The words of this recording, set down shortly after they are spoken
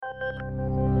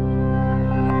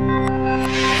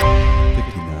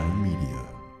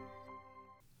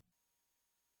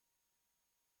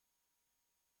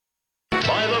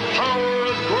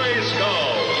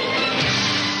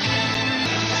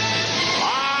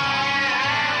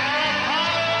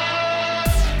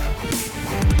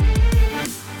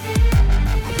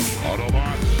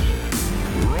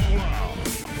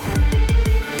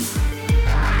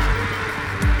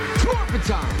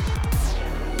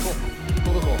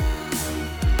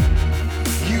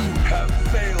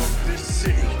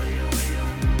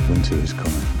is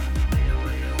coming.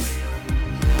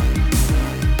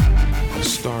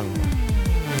 Star-Lord.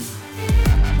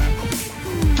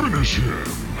 Finish him!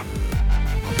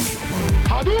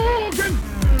 Hadouken!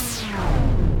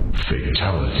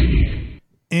 Fatality.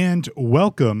 And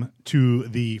welcome to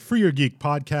the Free Your Geek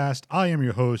podcast. I am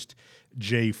your host,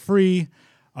 Jay Free.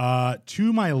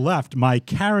 To my left, my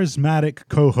charismatic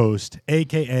co-host,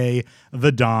 a.k.a.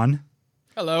 The Don.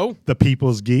 Hello. The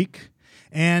People's Geek.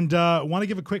 And want to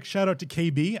give a quick shout out to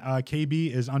KB.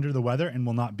 KB is under the weather and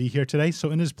will not be here today.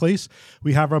 So in his place,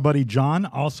 we have our buddy John,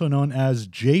 also known as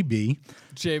JB.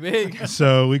 JB.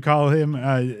 So we call him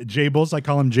Jables. I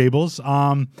call him Jables.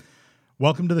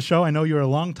 Welcome to the show. I know you're a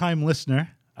longtime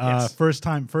listener, Yes. first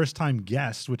time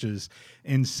guest, which is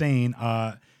insane.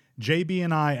 JB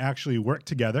and I actually work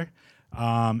together,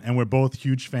 and we're both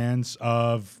huge fans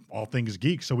of all things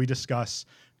geek. So we discuss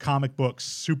comic books,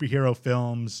 superhero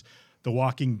films, The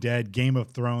Walking Dead, Game of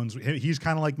Thrones. He's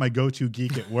kind of like my go-to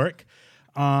geek at work.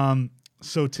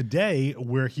 So today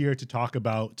we're here to talk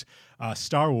about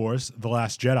Star Wars: The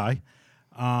Last Jedi.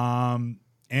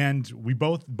 And we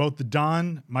both the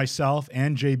Don, myself,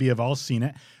 and JB have all seen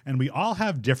it, and we all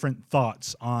have different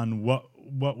thoughts on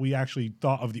what we actually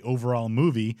thought of the overall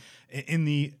movie in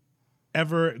the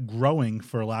ever-growing,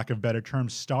 for lack of better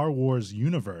terms, Star Wars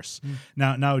universe.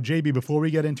 Now, JB, before we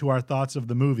get into our thoughts of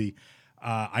the movie,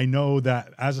 I know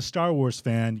that as a Star Wars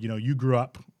fan, you grew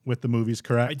up with the movies,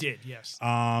 correct? I did, yes.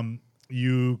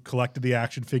 You collected the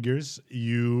action figures.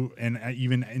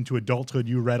 Even into adulthood,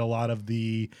 you read a lot of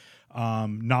the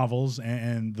novels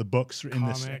and the books in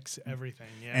this Comics, everything,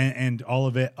 yeah. and all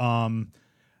of it.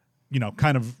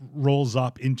 Kind of rolls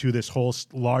up into this whole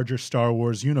larger Star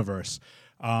Wars universe.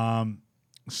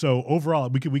 So overall,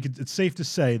 we could. It's safe to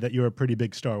say that you're a pretty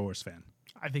big Star Wars fan.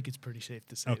 I think it's pretty safe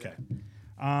to say Okay.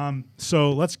 that.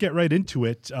 So let's get right into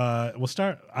it. We'll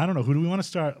start. I don't know. Who do we want to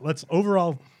start? Let's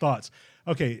overall thoughts.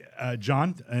 Okay,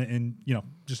 John, and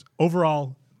just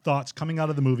overall thoughts coming out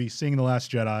of the movie, seeing The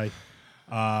Last Jedi.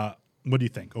 What do you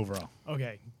think overall?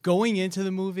 Okay, going into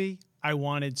the movie, I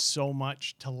wanted so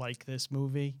much to like this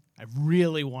movie. I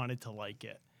really wanted to like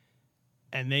it.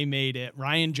 And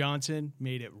Rian Johnson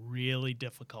made it really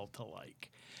difficult to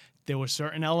like. There were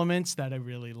certain elements that I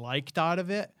really liked out of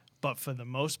it, but for the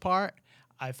most part,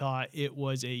 I thought it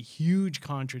was a huge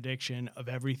contradiction of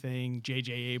everything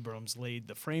J.J. Abrams laid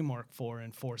the framework for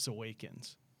in Force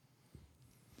Awakens.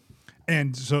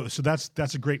 And so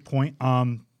that's a great point,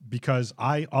 because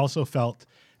I also felt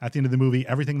at the end of the movie,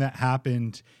 everything that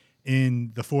happened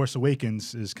in The Force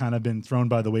Awakens has kind of been thrown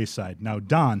by the wayside. Now,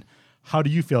 Don, how do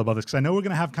you feel about this? Because I know we're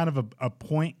going to have kind of a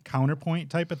point, counterpoint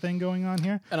type of thing going on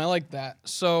here. And I like that.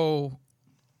 So,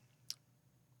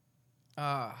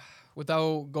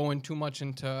 without going too much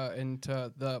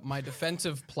into my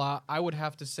defensive plot, I would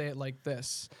have to say it like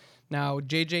this. Now,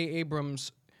 J.J.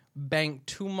 Abrams banked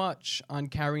too much on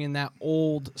carrying that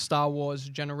old Star Wars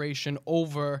generation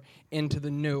over into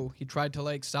the new. He tried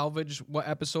to salvage what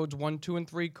episodes 1, 2, and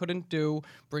 3 couldn't do,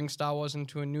 bring Star Wars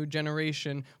into a new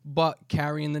generation, but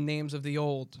carrying the names of the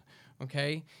old.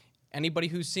 Okay? Anybody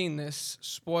who's seen this,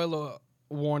 spoiler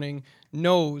warning,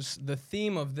 knows the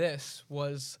theme of this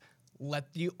was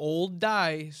let the old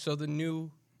die so the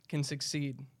new can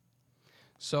succeed.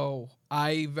 So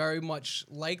I very much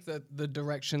like the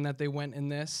direction that they went in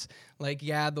this.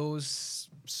 Those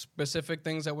specific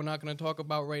things that we're not going to talk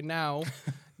about right now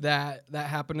that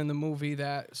happened in the movie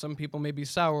that some people may be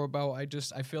sour about. I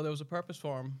feel there was a purpose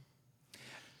for them.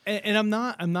 And I'm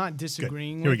not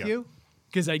disagreeing with you,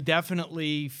 because I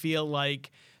definitely feel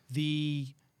like the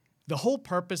whole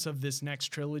purpose of this next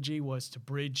trilogy was to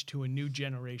bridge to a new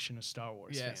generation of Star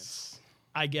Wars fans.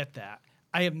 I get that.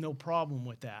 I have no problem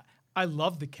with that. I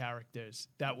love the characters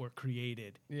that were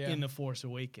created in The Force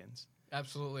Awakens.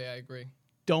 Absolutely, I agree.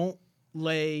 Don't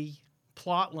lay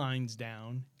plot lines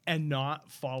down and not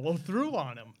follow through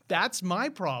on them. That's my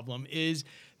problem, is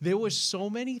there were so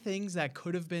many things that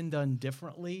could have been done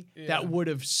differently that would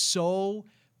have so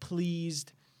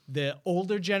pleased the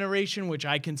older generation, which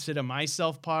I consider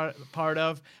myself part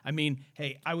of. I mean,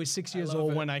 hey, I was 6 years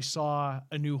old when I saw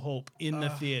A New Hope in the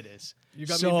theaters. You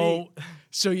got me beat.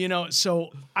 So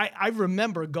I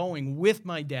remember going with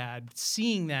my dad,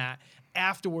 seeing that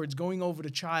afterwards, going over to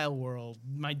Child World,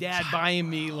 my dad buying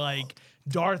me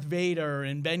Darth Vader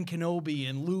and Ben Kenobi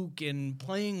and Luke and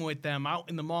playing with them out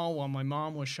in the mall while my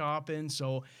mom was shopping.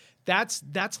 So that's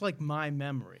my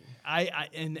memory.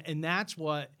 And that's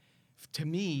what, to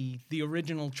me, the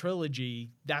original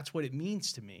trilogy, that's what it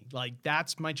means to me.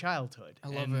 That's my childhood. I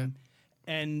love it.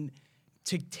 And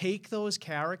to take those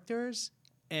characters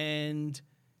and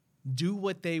do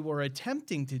what they were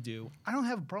attempting to do, I don't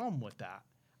have a problem with that.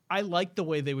 I liked the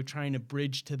way they were trying to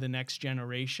bridge to the next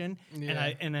generation,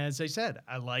 Yeah. and as I said,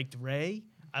 I liked Rey.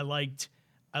 I liked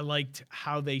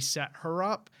how they set her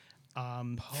up.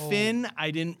 Finn,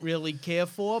 I didn't really care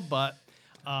for, but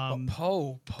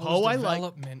Poe's Poe I like.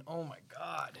 development. Oh my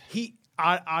God. he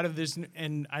out of this,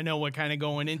 and I know we're kind of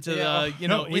going into Yeah.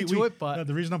 into it, but no,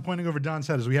 the reason I'm pointing over Don's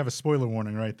head is we have a spoiler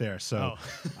warning right there. So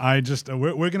Oh. I just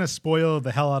we're gonna spoil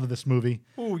the hell out of this movie.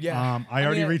 Ooh, yeah. I I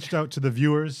already mean, reached out to the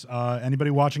viewers.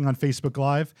 Anybody watching on Facebook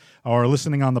Live or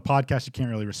listening on the podcast, you can't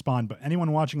really respond. But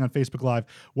anyone watching on Facebook Live,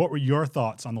 what were your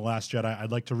thoughts on The Last Jedi? I'd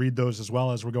like to read those as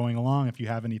well as we're going along. If you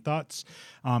have any thoughts,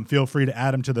 feel free to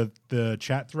add them to the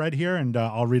chat thread here, and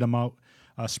I'll read them out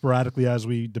sporadically as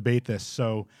we debate this.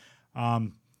 So.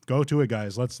 Go to it,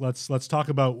 guys. Let's talk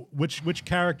about which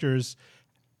characters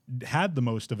had the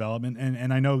most development.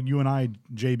 And I know you and I,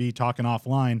 JB, talking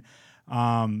offline,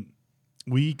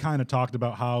 we kind of talked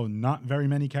about how not very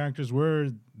many characters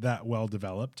were that well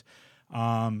developed.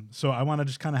 So I want to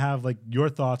just kind of have like your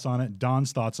thoughts on it,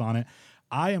 Don's thoughts on it.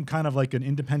 I am kind of like an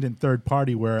independent third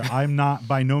party where I'm not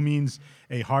by no means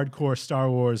a hardcore Star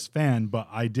Wars fan, but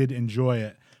I did enjoy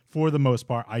it for the most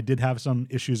part. I did have some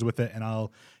issues with it, and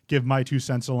I'll give my 2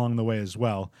 cents along the way as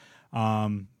well.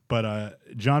 But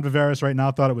John Viveris right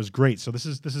now thought it was great. So this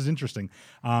is interesting.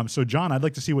 So John, I'd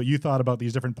like to see what you thought about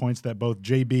these different points that both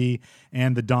JB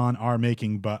and the Don are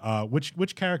making. But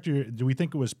which character do we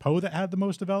think it was Poe that had the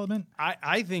most development?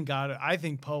 I think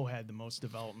Poe had the most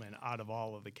development out of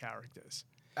all of the characters.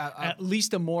 I- At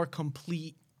least a more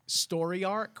complete story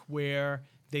arc where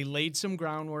they laid some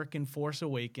groundwork in Force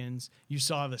Awakens. You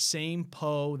saw the same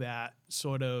Poe that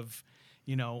sort of,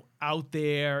 out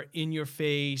there, in your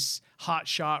face,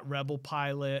 hotshot rebel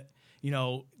pilot,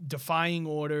 defying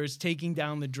orders, taking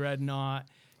down the dreadnought.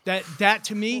 That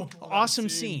to me, awesome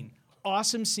scene.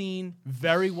 Awesome scene,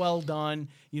 very well done.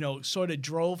 Sort of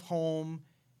drove home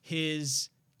his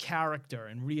character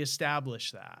and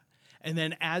reestablished that. And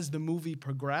then as the movie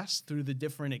progressed through the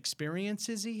different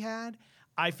experiences he had,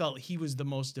 I felt he was the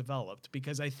most developed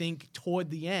because I think toward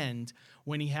the end,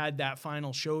 when he had that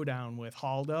final showdown with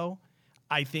Haldo,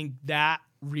 I think that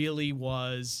really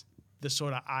was the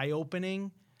sort of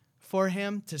eye-opening for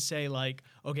him to say, like,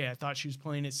 okay, I thought she was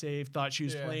playing it safe,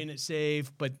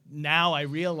 but now I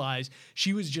realize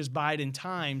she was just biding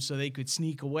time so they could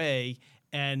sneak away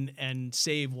and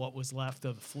save what was left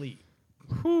of the fleet.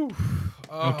 Oh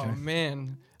Okay.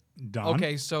 man. Don?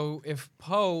 Okay, so if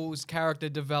Poe's character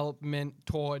development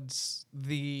towards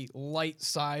the light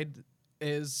side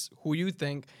is who you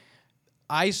think,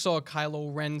 I saw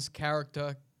Kylo Ren's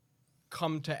character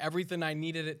come to everything I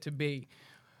needed it to be.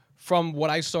 From what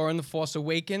I saw in The Force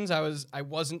Awakens, I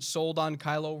wasn't sold on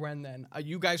Kylo Ren then.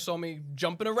 You guys saw me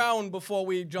jumping around before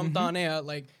we jumped on air.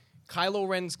 Like, Kylo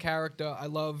Ren's character, I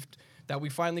loved that we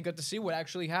finally got to see what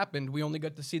actually happened. We only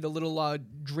got to see the little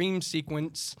dream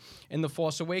sequence in The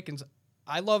Force Awakens.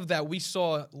 I love that we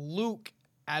saw Luke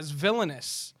as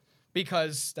villainous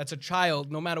because that's a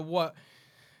child, no matter what.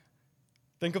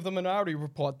 Think of the Minority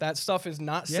Report. That stuff is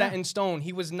not set Yeah. in stone.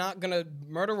 He was not going to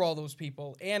murder all those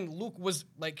people. And Luke was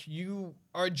like, you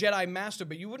are a Jedi Master,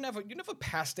 but you never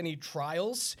passed any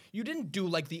trials. You didn't do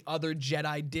like the other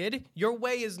Jedi did. Your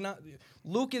way is not...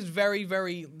 Luke is very,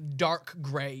 very dark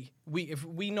gray. If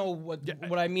we know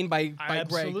what I mean by gray.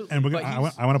 Absolutely. And But I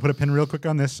he's- want to put a pin real quick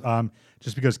on this,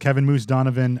 just because Kevin Moose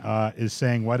Donovan is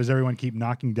saying, why does everyone keep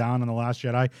knocking down on The Last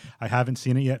Jedi? I haven't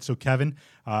seen it yet. So, Kevin,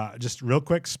 just real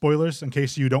quick, spoilers in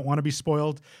case you don't want to be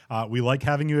spoiled. We like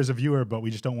having you as a viewer, but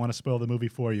we just don't want to spoil the movie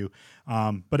for you.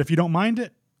 But if you don't mind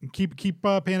it, keep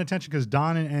paying attention because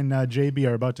Don and JB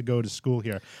are about to go to school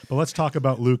here. But let's talk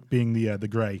about Luke being the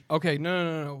gray. Okay,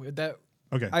 no.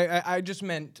 Okay. I just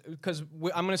meant because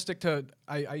I'm gonna stick to.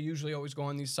 I usually always go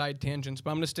on these side tangents,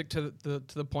 but I'm gonna stick to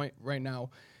the point right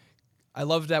now. I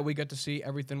love that we got to see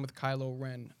everything with Kylo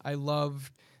Ren. I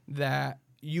love that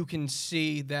you can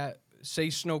see that. Say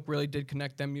Snoke really did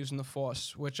connect them using the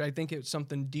Force, which I think it's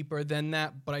something deeper than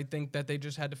that. But I think that they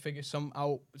just had to figure some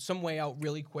way out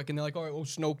really quick, and they're like, oh,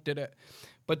 Snoke did it.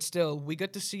 But still, we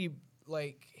got to see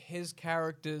like his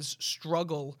character's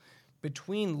struggle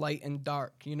between light and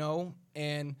dark,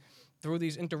 and through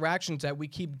these interactions that we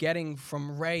keep getting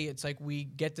from Rey, it's like we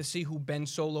get to see who Ben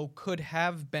Solo could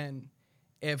have been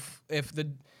if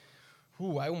the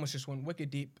I almost just went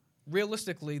wicked deep.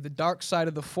 Realistically, the dark side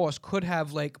of the Force could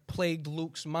have like plagued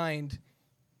Luke's mind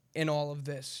in all of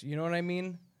this. You know what I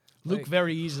mean? Luke Like,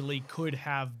 very easily could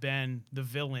have been the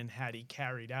villain had he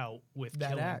carried out with That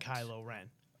killing act. Kylo Ren.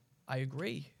 I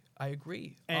agree.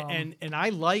 And I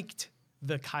liked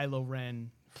the Kylo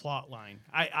Ren plot line.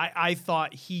 I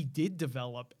thought he did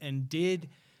develop and did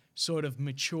sort of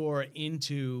mature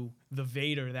into the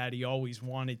Vader that he always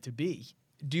wanted to be.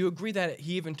 Do you agree that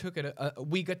he even took it?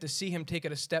 We got to see him take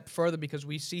it a step further because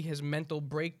we see his mental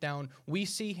breakdown. We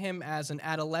see him as an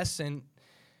adolescent,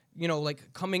 you know,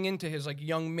 like coming into his like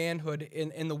young manhood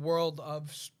in the world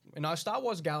of in our Star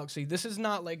Wars galaxy. This is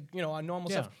not like, you know, our normal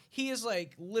Yeah. stuff. He is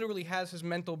like literally has his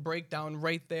mental breakdown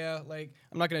right there. Like,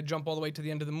 I'm not gonna jump all the way to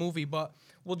the end of the movie, but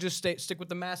we'll just stick with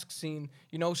the mask scene.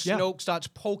 You know, Yeah. Snoke starts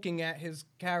poking at his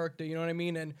character. You know what I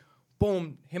mean? And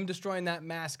boom, him destroying that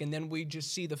mask, and then we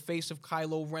just see the face of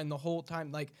Kylo Ren the whole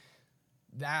time. Like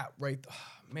that, right?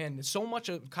 Man, so much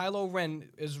of Kylo Ren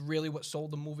is really what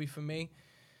sold the movie for me.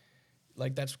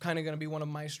 Like that's kind of gonna be one of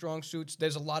my strong suits.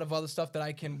 There's a lot of other stuff that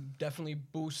I can definitely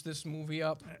boost this movie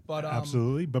up. But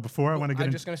Absolutely. But before I want to get I'm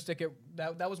into just gonna stick it.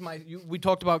 That was my. We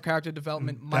talked about character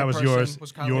development. My that was person yours.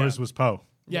 Was Kylo Yours Ren. was Poe.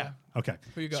 Yeah. Okay.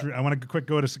 Who you got? So I want to quick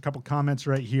go to a couple comments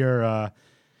right here.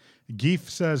 Geef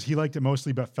says he liked it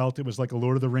mostly, but felt it was like a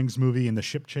Lord of the Rings movie in the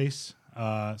ship chase.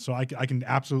 So I can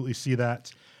absolutely see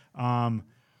that.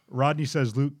 Rodney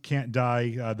says Luke can't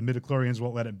die. The midichlorians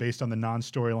won't let it based on the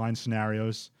non-storyline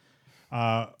scenarios.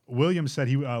 William said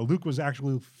Luke was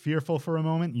actually fearful for a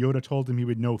moment. Yoda told him he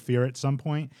would know fear at some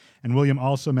point. And William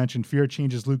also mentioned fear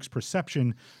changes Luke's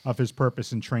perception of his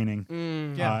purpose and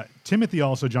training. Yeah. Timothy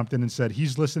also jumped in and said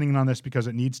he's listening on this because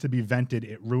it needs to be vented.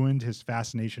 It ruined his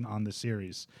fascination on the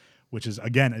series, which is,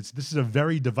 again, this is a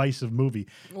very divisive movie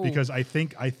because I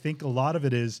think a lot of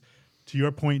it is, to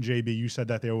your point, JB, you said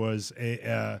that there was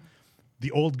the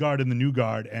old guard and the new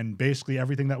guard, and basically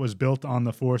everything that was built on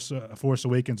the Force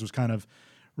Awakens was kind of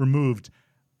removed.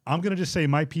 I'm going to just say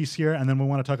my piece here, and then we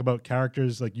want to talk about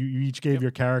characters. Like you each gave your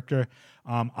character.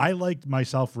 I liked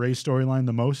myself Rey's storyline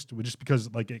the most, just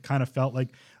because like it kind of felt like,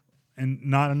 and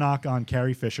not a knock on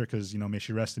Carrie Fisher because, you know, may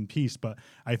she rest in peace, but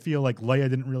I feel like Leia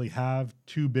didn't really have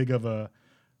too big of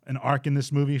an arc in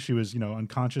this movie. She was, you know,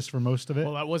 unconscious for most of it.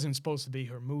 Well, that wasn't supposed to be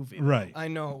her movie. Right. I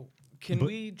know. Can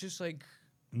we just like?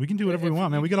 We can do whatever we If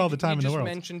want, man. you- We get all the you time in the just world.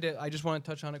 mentioned it. I just want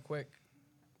to touch on it quick.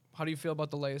 How do you feel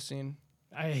about the Leia scene?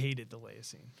 I hated the Leia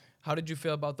scene. How did you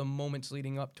feel about the moments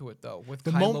leading up to it, though, with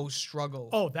The Kylo's struggle?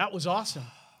 Oh, that was awesome.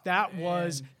 That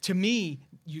was, to me,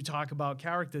 you talk about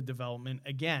character development.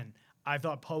 Again, I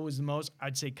thought Poe was the most.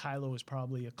 I'd say Kylo was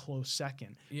probably a close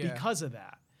second Yeah. because of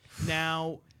that.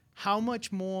 Now, how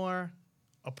much more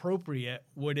appropriate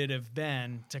would it have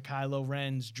been to Kylo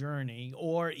Ren's journey,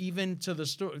 or even to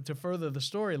to further the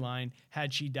storyline,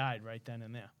 had she died right then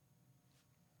and there?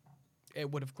 It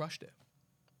would have crushed it.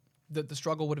 The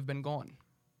struggle would have been gone.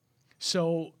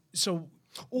 So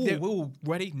Ooh,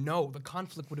 ready? No, the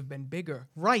conflict would have been bigger.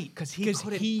 right, 'Cause he because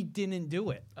couldn't- he didn't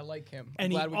do it. I like him.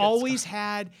 And Glad we got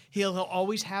he'll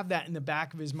always have that in the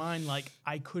back of his mind, like,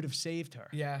 I could have saved her.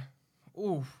 Yeah.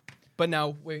 Ooh. But now,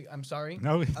 wait, I'm sorry.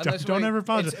 No, don't ever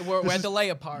apologize. We're This at is- the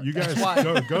Leia part. You guys That's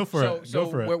why. go for it. So Go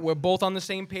for it. We're both on the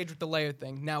same page with the Leia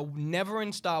thing. Now, never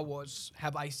in Star Wars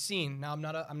have I seen. Now, I'm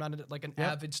not like an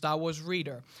avid Star Wars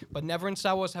reader, but never in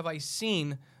Star Wars have I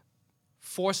seen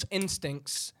Force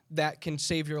instincts that can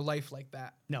save your life like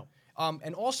that. No.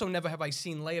 And also, never have I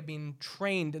seen Leia being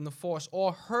trained in the Force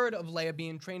or heard of Leia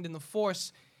being trained in the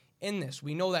Force in this.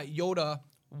 We know that Yoda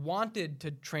wanted to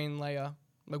train Leia.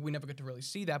 Like, we never get to really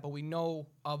see that, but we know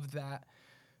of that.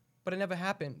 But it never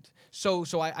happened. So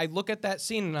I look at that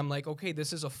scene and I'm like, okay,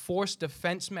 this is a Force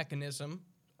defense mechanism.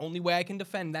 Only way I can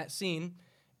defend that scene.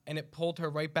 And it pulled her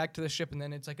right back to the ship, and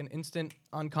then it's like an instant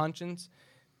unconscious.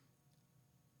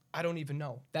 I don't even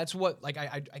know. That's what, like,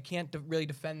 I can't really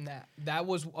defend that. That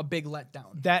was a big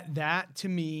letdown. That to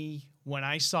me, when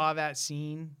I saw that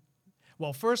scene,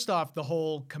 well, first off, the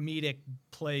whole comedic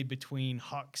play between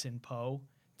Hux and Poe,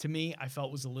 to me, I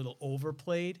felt was a little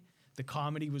overplayed. The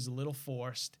comedy was a little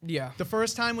forced. Yeah. The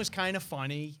first time was kind of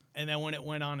funny, and then when it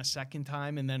went on a second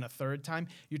time and then a third time,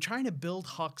 you're trying to build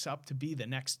Hux up to be the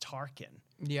next Tarkin.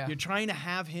 Yeah. You're trying to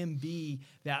have him be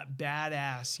that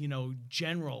badass,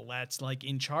 general that's like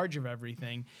in charge of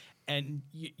everything, and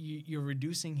you're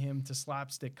reducing him to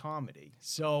slapstick comedy.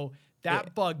 So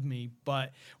that bugged me.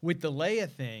 But with the Leia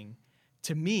thing,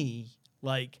 to me,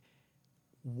 like,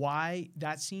 why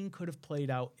that scene could have played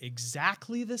out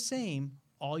exactly the same.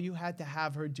 All you had to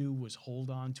have her do was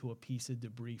hold on to a piece of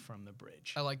debris from the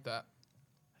bridge. I like that.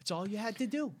 That's all you had to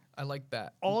do. I like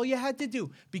that. All you had to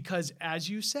do. Because, as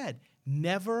you said,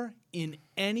 never in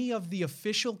any of the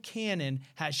official canon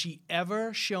has she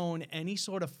ever shown any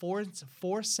sort of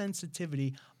force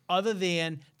sensitivity other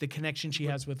than the connection she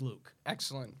has with Luke.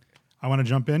 Excellent. I want to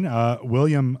jump in.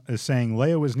 William is saying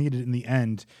Leia was needed in the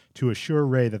end to assure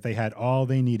Rey that they had all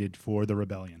they needed for the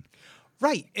rebellion.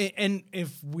 Right. And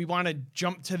if we want to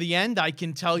jump to the end, I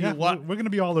can tell Yeah, you what. we're going to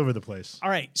be all over the place. All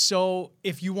right. So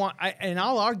if you want, and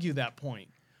I'll argue that point.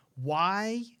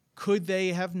 Why could they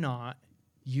have not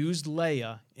used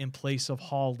Leia in place of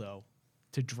Haldo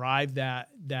to drive that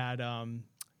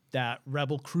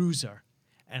rebel cruiser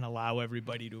and allow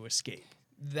everybody to escape?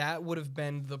 That would have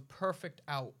been the perfect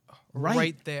out Right.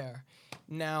 right there.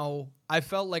 Now, I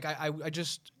felt like I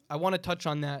want to touch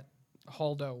on that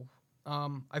Haldo.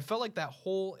 I felt like the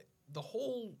whole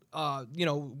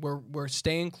we're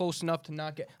staying close enough to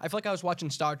not get. I feel like I was watching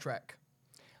Star Trek.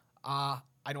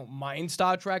 I don't mind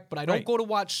Star Trek, but I don't Right. go to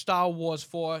watch Star Wars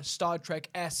for Star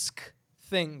Trek-esque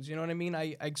things. You know what I mean?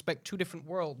 I expect two different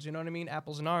worlds. You know what I mean?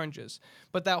 Apples and oranges.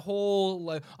 But that whole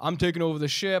like, I'm taking over the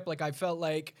ship. Like I felt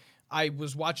like I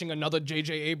was watching another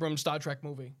J.J. Abrams Star Trek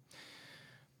movie.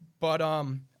 But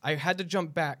I had to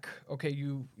jump back. Okay,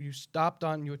 you stopped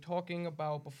on. You were talking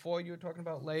about before. You were talking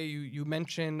about Leia. You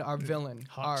mentioned our villain,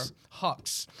 Hux. our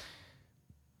Hux.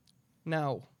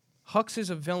 Now, Hux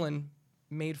is a villain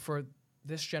made for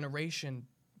this generation.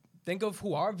 Think of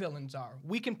who our villains are.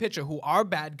 We can picture who our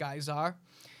bad guys are.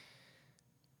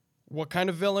 What kind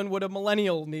of villain would a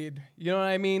millennial need? You know what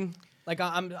I mean? Like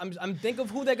I'm think of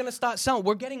who they're gonna start selling.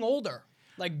 We're getting older.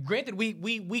 Like granted,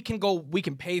 we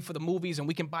can pay for the movies and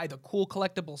we can buy the cool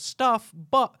collectible stuff,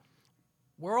 but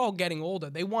we're all getting older.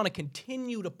 They want to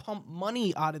continue to pump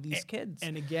money out of these kids.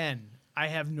 And again, I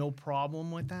have no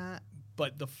problem with that.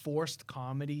 But the forced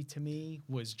comedy to me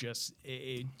was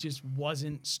it just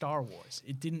wasn't Star Wars.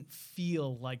 It didn't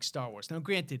feel like Star Wars. Now,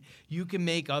 granted, you can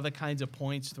make other kinds of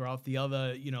points throughout the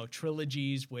other,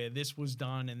 trilogies where this was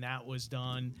done and that was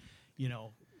done,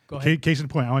 Go ahead. Case in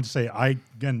point, I want to say,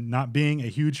 again, not being a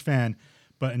huge fan,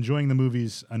 but enjoying the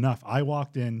movies enough. I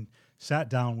walked in, sat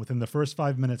down within the first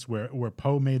 5 minutes where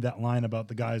Poe made that line about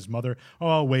the guy's mother. Oh,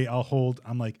 I'll wait, I'll hold.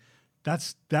 I'm like,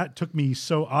 that took me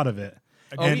so out of it.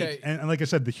 Okay. And like I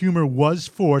said, the humor was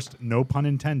forced, no pun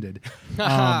intended.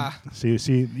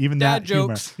 See, even Dad that humor.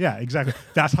 jokes. Yeah, exactly.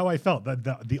 That's how I felt.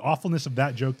 The awfulness of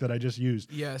that joke that I just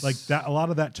used. Yes. Like that, a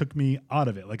lot of that took me out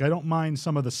of it. Like I don't mind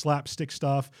some of the slapstick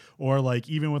stuff, or like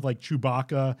even with like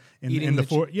Chewbacca in the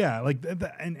fort. Yeah, like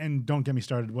and don't get me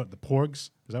started. What the Porgs?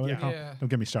 Is that what they call? Yeah. Don't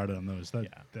get me started on those.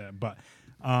 But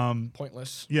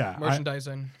Pointless. yeah,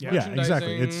 Merchandising. yeah,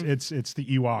 exactly. Merchandising. It's the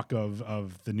Ewok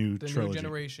of the new The trilogy. new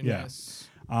generation. Yeah. Yes.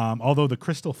 Although the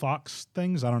Crystal Fox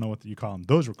things, I don't know what you call them.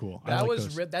 Those were cool. I That like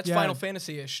was those. that's Yeah. Final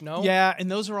Fantasy-ish, no? Yeah, and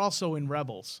those are also in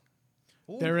Rebels.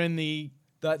 Ooh. They're in the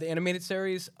The animated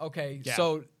series. Okay, Yeah.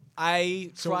 so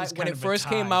I So it was tried when kind it of a first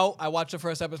came tie. out. I watched the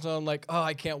first episode. I'm like, oh,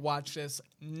 I can't watch this.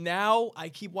 Now I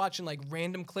keep watching like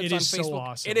random clips It on is so Facebook.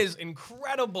 awesome. It is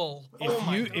incredible.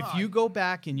 if you go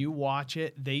back and you watch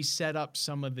it, they set up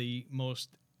some of the most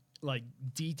like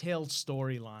detailed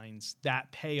storylines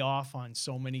that pay off on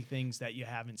so many things that you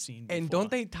haven't seen before. And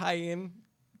don't they tie in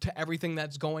to everything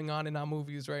that's going on in our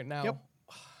movies right now? Yep.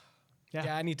 Yeah.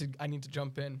 Yeah, I need to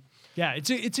jump in. Yeah,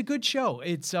 it's a good show.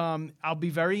 It's I'll be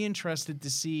very interested to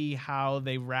see how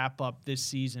they wrap up this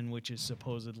season, which is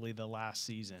supposedly the last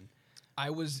season. I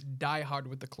was diehard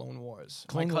with the Clone Wars.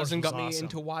 Clone My Wars cousin was got me awesome.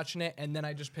 into watching it, and then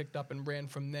I just picked up and ran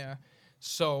from there.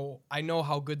 So I know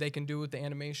how good they can do with the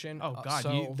animation. Oh God,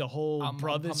 so the whole I'm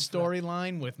brothers pumped for that.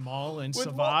 storyline with Maul and With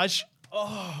Savage.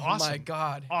 Oh Awesome. my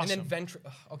God! Awesome. And then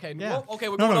okay, Yeah. okay,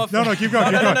 we're No, going no, off. no, keep going.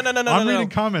 No, keep no, going. no, no, no, I'm no, reading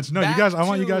no. comments. No, you Back guys, I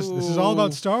want you guys. This is all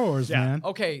about to- Star Wars, Yeah. man.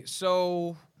 Okay,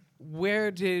 so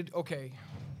where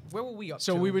were we up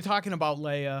So to? we were talking about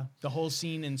Leia, the whole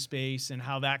scene in space, and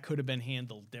how that could have been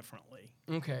handled differently.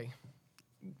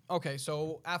 Okay,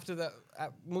 so after that,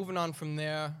 moving on from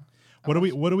there. What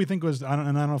do we think was? I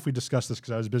don't know if we discussed this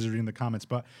because I was busy reading the comments.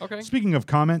 But Okay. speaking of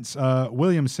comments,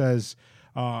 William says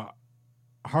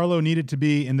Harlow needed to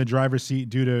be in the driver's seat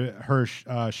due to her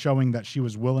showing that she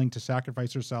was willing to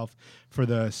sacrifice herself for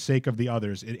the sake of the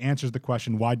others. It answers the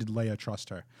question: why did Leia trust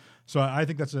her? So I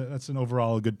think that's an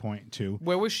overall a good point too.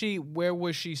 Where was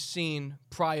she seen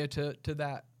prior to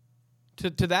that?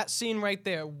 To that scene right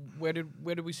there, where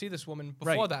did we see this woman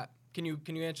before Right. that? Can you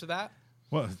answer that?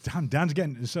 Well, Don's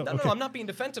getting so. No, okay. no, I'm not being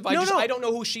defensive. No, no. I don't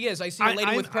know who she is. I see a lady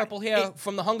I'm- with purple hair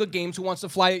from the Hunger Games who wants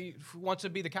to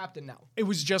be the captain now. It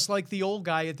was just like the old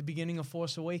guy at the beginning of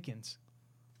Force Awakens,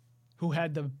 who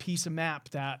had the piece of map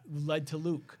that led to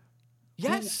Luke.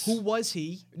 Yes. Who was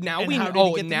he? Now and we how did he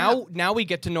know. get the map? Now we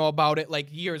get to know about it like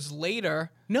years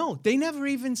later. No, they never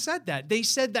even said that. They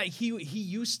said that he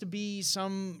used to be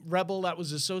some rebel that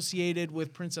was associated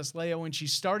with Princess Leia when she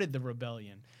started the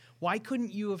rebellion. Why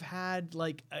couldn't you have had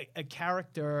like a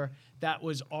character that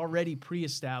was already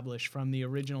pre-established from the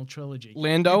original trilogy?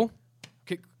 Lando.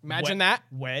 Imagine that.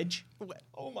 Wedge.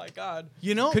 Oh my God.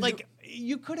 You know, Could like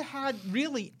you could have had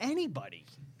really anybody.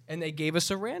 And they gave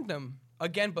us a random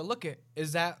again. But look,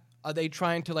 are they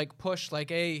trying to like push like,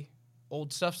 hey,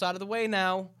 old stuff's out of the way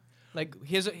now? Like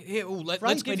let's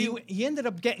Right, give but you. he ended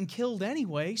up getting killed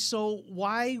anyway. So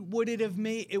why would it have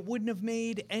made? It wouldn't have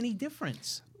made any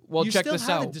difference. Well, you check still this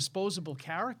had out. a disposable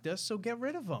character, so get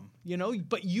rid of him. You know,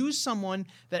 but use someone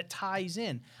that ties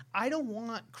in. I don't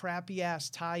want crappy ass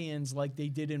tie-ins like they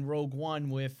did in Rogue One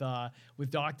with Dr.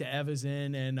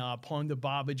 Evazan and Ponda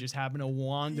Baba just happening to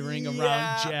wandering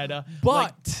around Jeddah.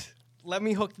 But let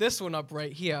me hook this one up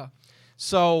right here.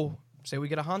 So, say we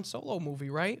get a Han Solo movie,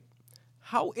 right?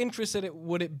 How interested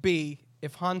would it be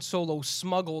if Han Solo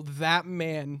smuggled that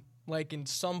man, like in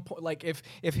some point, like if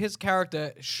his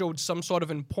character showed some sort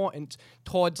of importance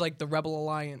towards like the Rebel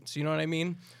Alliance, you know what I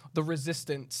mean? The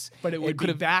Resistance. But it would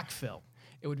could be backfill.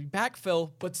 It would be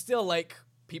backfill, but still like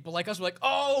people like us were like,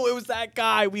 oh, it was that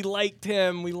guy. We liked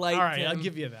him. We liked All right, him. I'll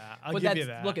give you that. I'll But give you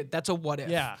that. Look, that's a what if.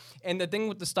 Yeah. And the thing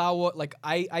with the Star Wars, like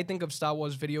I think of Star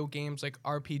Wars video games, like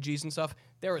RPGs and stuff.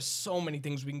 There are so many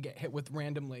things we can get hit with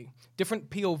randomly. Different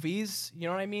POVs. You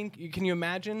know what I mean? Can you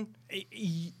imagine?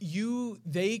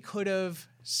 They could have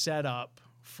set up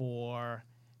for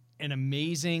an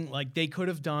amazing, like they could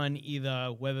have done either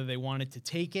whether they wanted to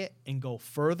take it and go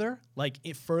further, like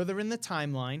further in the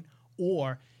timeline,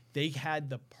 or they had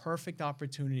the perfect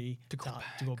opportunity to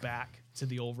go back to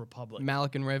the old Republic.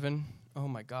 Malik and Raven. Oh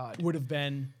my God. Would have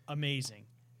been amazing.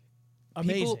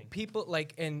 Amazing. People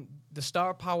like, and the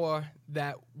star power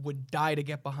that would die to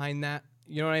get behind that.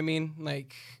 You know what I mean?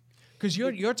 Like, Because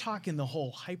you're talking the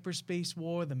whole hyperspace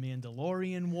war, the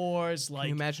Mandalorian wars. Like, can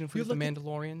you imagine if we you were the look at-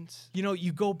 Mandalorians? You know,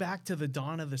 you go back to the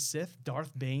dawn of the Sith,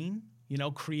 Darth Bane. You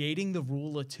know, creating the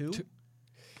Ruler 2.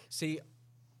 See,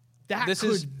 That this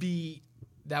could is- be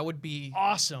that would be.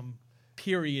 awesome.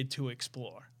 Period to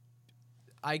explore.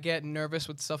 I get nervous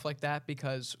with stuff like that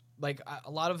because like a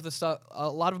lot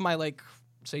of my like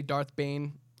say Darth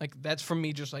Bane, like that's from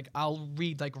me just like I'll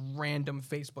read like random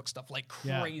Facebook stuff like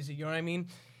Yeah. crazy, you know what I mean?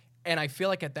 And I feel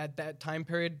like at that time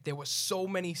period there was so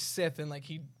many Sith and like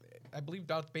I believe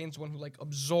Darth Bane's the one who like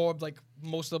absorbed like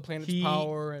most of the planet's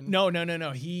power and No.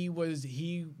 He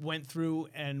went through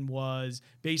and was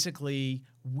basically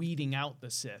weeding out the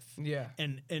Sith. Yeah.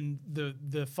 And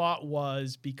the thought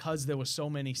was because there were so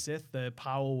many Sith, the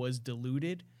power was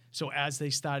diluted. So as they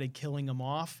started killing them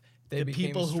off, They the became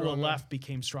people who were stronger. left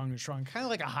became stronger and stronger. Kind of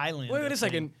like a Highlander. Wait a thing.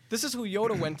 second. This is who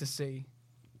Yoda went to see.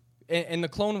 In the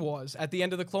Clone Wars, at the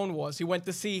end of the Clone Wars, he went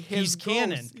to see his He's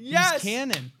canon. ghost. Yes, He's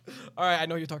canon. All right, I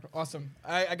know you're talking. Awesome.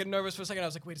 I got nervous for a second. I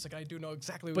was like, wait a second, I do know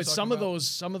exactly what. But you're some talking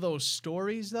of those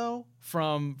stories though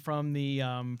from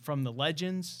the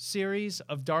Legends series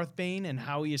of Darth Bane and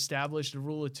how he established the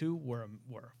Ruler 2 were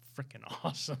freaking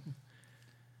awesome.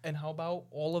 And how about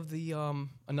all of the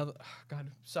another?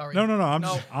 God, sorry. No.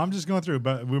 I'm just going through.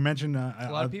 But we mentioned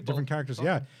lot of people. different characters.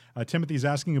 Okay. Yeah, Timothy's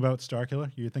asking about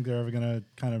Starkiller. You think they're ever going to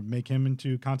kind of make him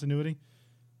into continuity?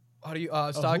 How do you?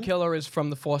 Star Killer is from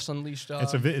the Force Unleashed.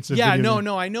 It's a Yeah, video game.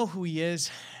 no, I know who he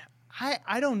is.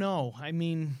 I don't know. I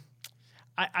mean,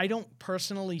 I don't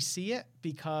personally see it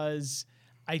because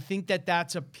I think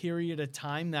that's a period of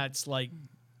time that's like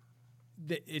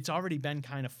it's already been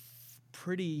kind of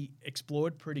pretty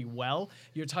explored pretty well.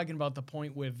 You're talking about the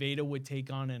point where Vader would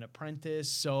take on an apprentice,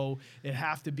 so it'd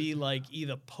have to be like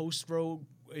either post Rogue.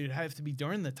 It'd have to be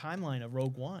during the timeline of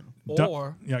Rogue One.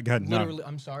 Or Yeah, go ahead. literally,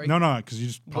 I'm sorry. No, because you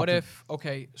just. What popped it. if?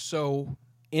 Okay, so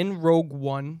in Rogue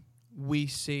One, we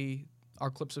see our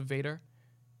clips of Vader.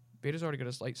 Vader's already got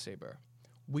his lightsaber.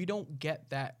 We don't get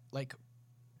that like.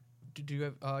 Do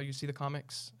you have you see the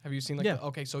comics? Have you seen like Yeah.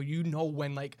 okay, so you know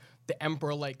when like the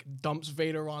Emperor like dumps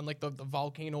Vader on like the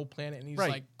volcano planet and he's Right.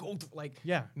 like go like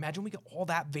Yeah. imagine we get all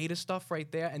that Vader stuff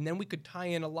right there and then we could tie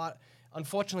in a lot.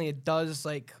 Unfortunately it does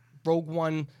like Rogue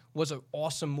One was an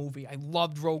awesome movie. I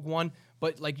loved Rogue One,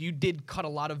 but like you did cut a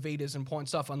lot of Vader's important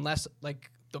stuff unless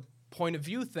like the point of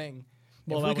view thing.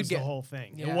 Well, if we that could was the whole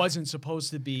thing. Yeah. It wasn't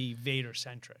supposed to be Vader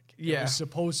centric. It Yeah. was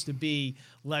supposed to be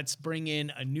let's bring in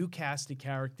a new cast of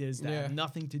characters that Yeah. have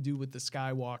nothing to do with the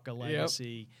Skywalker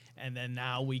legacy, and then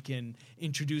now we can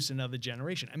introduce another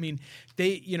generation. I mean,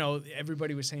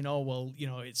 everybody was saying, "Oh, well,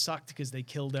 it sucked because they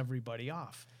killed everybody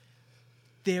off."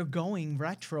 They're going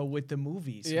retro with the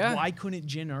movies. Yeah. Why couldn't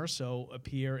Jyn Erso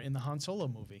appear in the Han Solo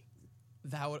movie?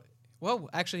 That would well,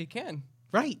 actually he can.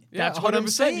 Right. Yeah, That's what I'm 100%.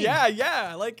 saying. Yeah,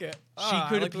 I like it. She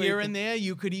could appear in there.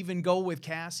 You could even go with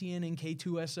Cassian and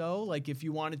K2SO. Like if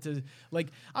you wanted to, like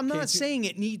I'm not saying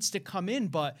it needs to come in,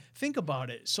 but think about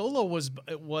it. Solo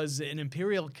was an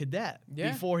Imperial cadet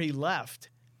Yeah. before he left.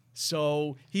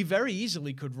 So he very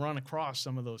easily could run across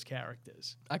some of those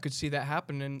characters. I could see that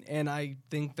happening, and I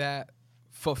think that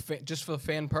just for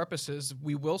fan purposes,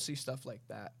 we will see stuff like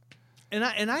that. And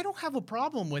I don't have a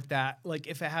problem with that. Like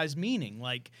if it has meaning.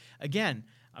 Like again,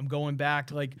 I'm going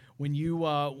back like when you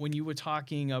were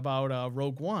talking about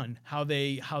Rogue One, how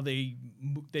they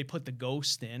put the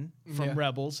Ghost in from Yeah.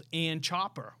 Rebels, and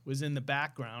Chopper was in the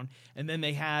background, and then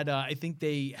they had I think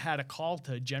they had a call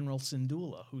to General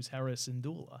Syndulla, who's Hera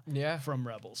Syndulla, Yeah. from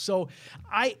Rebels. So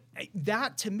I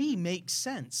that to me makes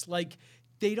sense. Like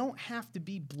they don't have to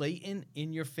be blatant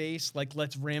in your face, like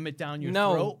let's ram it down your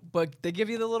No, throat. but they give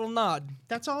you the little nod.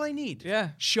 That's all I need. Yeah.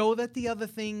 Show that the other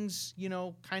things,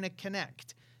 kind of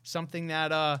connect. Something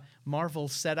that Marvel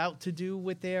set out to do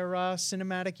with their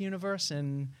cinematic universe,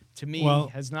 and to me Well-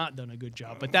 has not done a good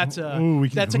job. But that's a Ooh,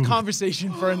 that's a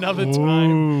conversation for another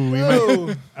time. Ooh, we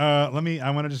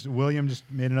might, William just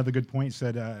made another good point,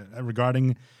 said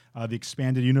regarding the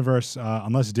expanded universe,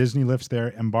 unless Disney lifts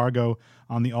their embargo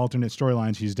on the alternate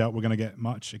storylines, he's doubt we're going to get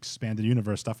much expanded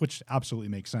universe stuff, which absolutely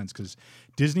makes sense because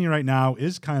Disney right now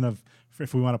is kind of,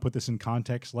 if we want to put this in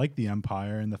context, like the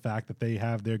Empire and the fact that they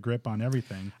have their grip on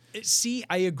everything. See,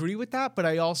 I agree with that, but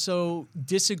I also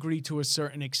disagree to a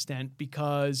certain extent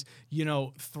because,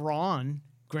 Thrawn,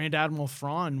 Grand Admiral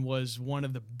Thrawn was one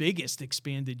of the biggest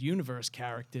expanded universe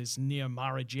characters near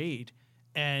Mara Jade.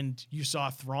 And you saw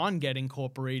Thrawn get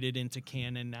incorporated into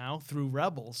canon now through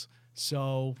Rebels.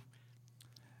 So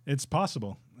It's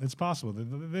possible. It's possible.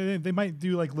 They might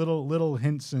do like little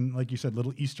hints and, like you said,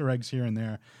 little Easter eggs here and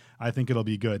there. I think it'll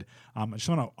be good. I just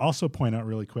want to also point out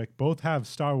really quick, both have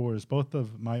Star Wars. Both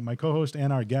of my co-host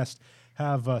and our guest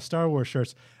have Star Wars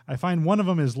shirts. I find one of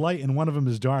them is light and one of them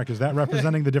is dark. Is that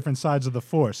representing the different sides of the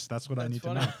Force? That's what I need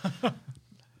to know.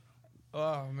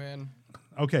 Oh man.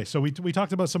 Okay, so we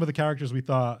talked about some of the characters we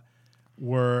thought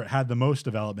had the most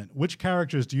development. Which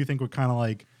characters do you think were kind of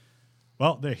like,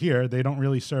 well, they're here, they don't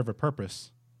really serve a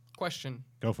purpose? Question: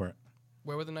 Go for it.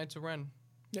 where were the Knights of Ren?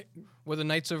 Were the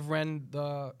Knights of Ren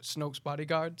the Snoke's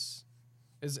bodyguards?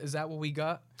 Is that what we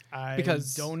got?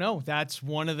 Because- don't know. That's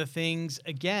one of the things,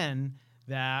 again,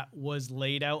 that was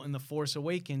laid out in The Force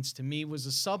Awakens, to me, was a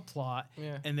subplot,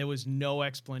 Yeah. and there was no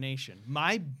explanation.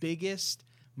 My biggest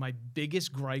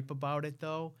gripe about it,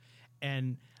 though,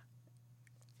 and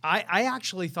I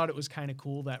actually thought it was kind of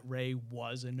cool that Rey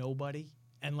was a nobody.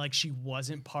 And like she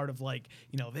wasn't part of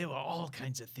there were all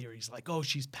kinds of theories like, oh,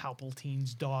 she's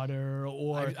Palpatine's daughter,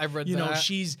 or I've read know that.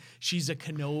 she's a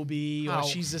Kenobi, How? or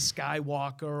she's a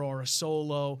Skywalker or a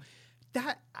Solo.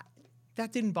 That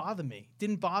didn't bother me.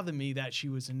 Didn't bother me that she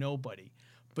was a nobody.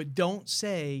 But don't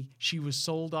say she was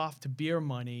sold off to beer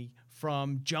money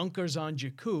from junkers on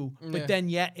Jakku, Yeah. but then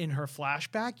yet in her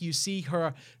flashback, you see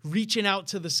her reaching out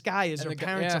to the sky as And her the guy-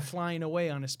 parents yeah. are flying away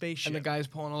on a spaceship. And the guy's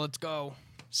pulling a "Let's go."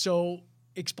 So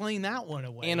explain that one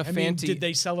away. And a I mean, Fanti. did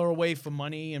they sell her away for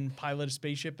money and pilot a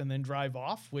spaceship and then drive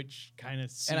off? Which kind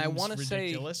of seems And I wanna say-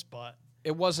 ridiculous, but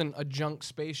It wasn't a junk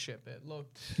spaceship. It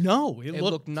looked no, it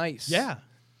looked nice. Yeah,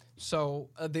 So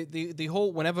the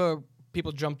whole, whenever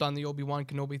people jumped on the Obi-Wan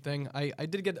Kenobi thing, I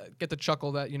did get the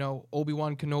chuckle that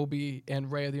Obi-Wan Kenobi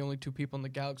and Rey are the only two people in the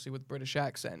galaxy with British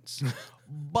accents.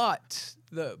 But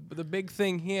the big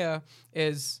thing here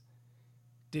is,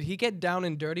 did he get down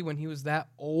and dirty when he was that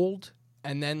old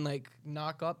and then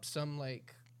knock up some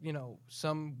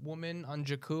some woman on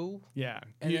Jakku? yeah.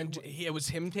 And then it was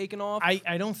him taking off.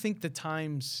 I don't think the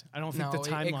times. I don't think the it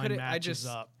timeline couldn't- matches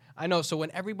up. I know. So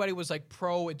when everybody was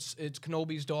pro, it's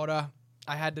Kenobi's daughter,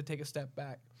 I had to take a step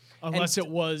back. Unless it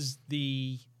was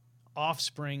the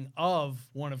offspring of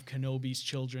one of Kenobi's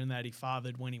children that he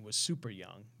fathered when he was super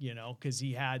young, because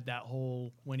he had that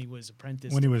whole when he was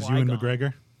apprenticed. When he to was Ewan Qui-Gon.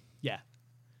 McGregor? Yeah.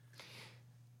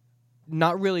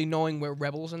 Not really knowing where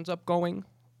Rebels ends up going.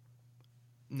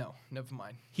 No, never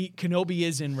mind. Kenobi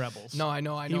is in Rebels. No, I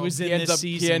know. He was in ends this up,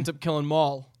 season. He ends up killing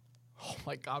Maul. Oh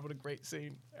my God, what a great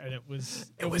scene! And it was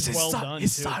His well son. done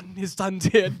His too. son. His son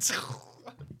did.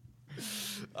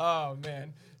 Oh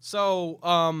man. So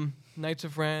Knights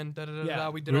of Ren. Yeah.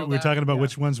 We did all We're that. talking about yeah.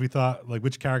 which ones we thought,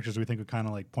 which characters we think were kind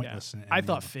of Yeah. pointless. and- I and,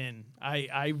 thought Finn.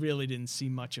 I really didn't see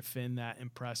much of Finn that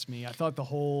impressed me. I thought the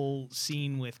whole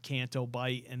scene with Canto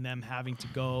Bite and them having to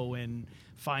go and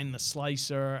find the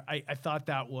slicer, I thought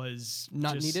that was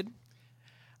Not just- needed.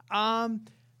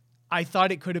 I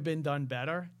thought it could have been done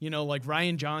better. Like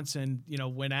Ryan Johnson,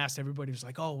 when asked, everybody was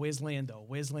like, oh, where's Lando?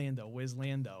 Where's Lando? Where's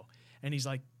Lando? And he's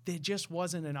like, there just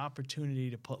wasn't an opportunity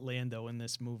to put Lando in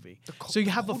this movie. So you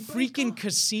have a freaking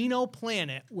casino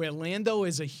planet where Lando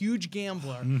is a huge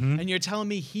gambler, and you're telling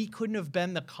me he couldn't have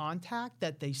been the contact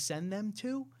that they send them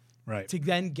to Right.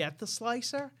 then get the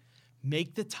slicer?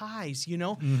 make the ties. You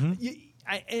know,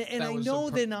 I That I was know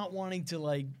a they're not wanting to,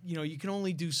 like, you know, you can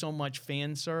only do so much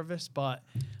fan service, but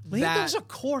That- Lando's a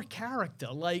core character.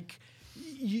 Like,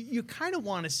 you kind of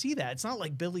want to see that. It's not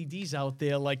like Billy D's out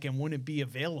there like and wouldn't be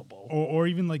available. Or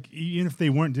even like even if they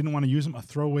didn't want to use him, a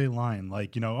throwaway line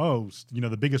like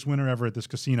the biggest winner ever at this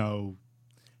casino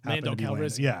happened Lando to be Lando.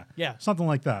 Calrissian. Yeah, Yeah. something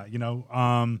like that.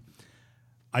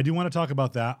 I do want to talk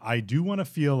about that. I do want to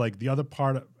feel like the other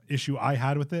issue I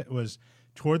had with it was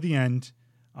toward the end.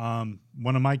 One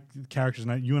of my characters,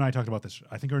 and you and I talked about this.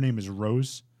 I think her name is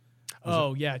Rose.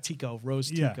 Oh yeah, Tico,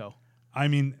 Rose Yeah. Tico. I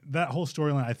mean, that whole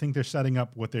storyline, I think they're setting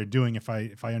up what they're doing. If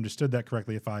I understood that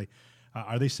correctly,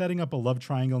 are they setting up a love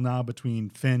triangle now between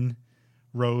Finn,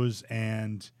 Rose,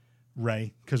 and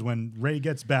Ray? Because when Ray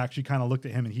gets back, she kind of looked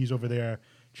at him, and he's over there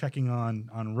checking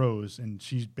on Rose, and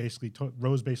she's basically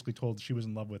Rose basically told she was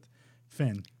in love with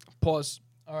Finn. Pause.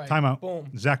 All right. Time out. Boom.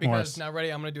 Zach because Morris. Now ready.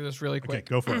 I'm gonna do this really Okay, quick.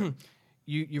 go for it.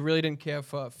 You really didn't care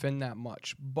for Finn that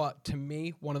much, but to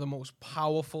me, one of the most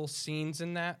powerful scenes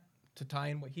in that, to tie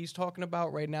in what he's talking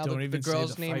about right now, Don't the even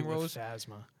girl's say the name fight with Rose.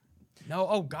 Phasma. No,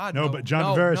 oh God, No, no. but John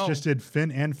no, Tavares no. just did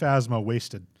Finn and Phasma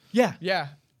wasted. Yeah, Yeah,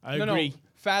 I no, agree. No,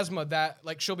 Phasma, that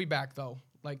like she'll be back though.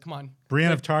 Like, come on,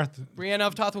 Brienne of Tarth. Brienne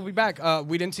of Tarth will be back.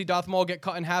 We didn't see Darth Maul get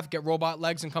cut in half, get robot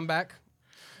legs, and come back.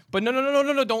 But no,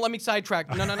 don't let me sidetrack.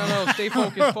 No. Stay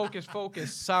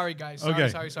focused. Sorry, guys.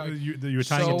 Sorry. You were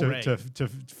tying So it to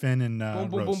Finn and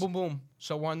Boom, Rose. boom.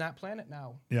 So we're on that planet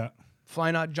now. Yeah.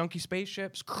 Flying out junky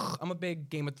spaceships. I'm a big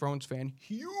Game of Thrones fan.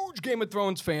 Huge Game of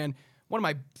Thrones fan. One of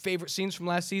my favorite scenes from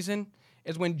last season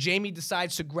is when Jaime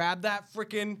decides to grab that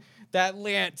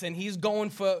lance and he's going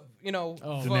for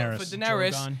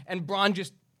Daenerys. Drogon. and Bronn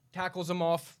just tackles him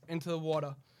off into the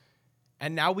water.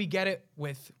 And now we get it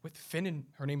with Finn, and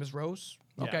her name is Rose.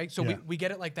 Yeah. Okay, so Yeah. we get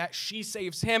it like that. She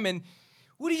saves him, and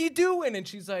what are you doing? And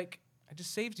she's like, I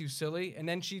just saved you, silly. And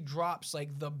then she drops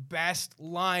like the best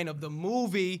line of the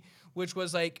movie, which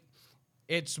was like,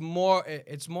 it's more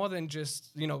than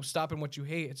just stopping what you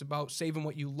hate. It's about saving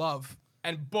what you love.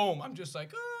 And boom, I'm just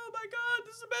like, oh my God,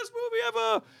 this is the best movie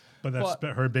ever. But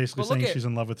that's her basically but look saying at- she's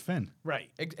in love with Finn. right.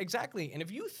 Exactly. And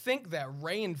if you think that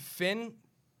Ray and Finn,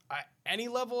 any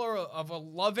level of a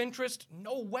love interest,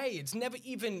 no way. It's never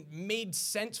even made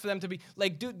sense for them to be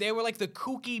like, dude, they were like the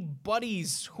kooky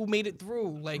buddies who made it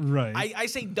through. Like, Right. I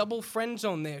say double friend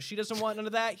zone there. She doesn't want none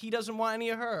of that. He doesn't want any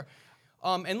of her.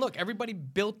 And look, everybody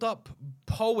built up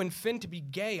Poe and Finn to be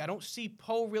gay. I don't see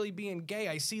Poe really being gay.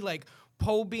 I see like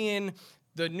Poe being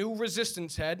the new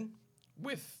Resistance head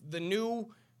with the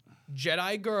new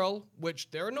Jedi girl, which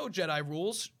there are no Jedi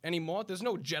rules anymore. There's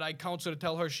no Jedi council to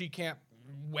tell her she can't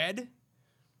wed.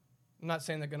 I'm not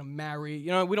saying they're gonna marry.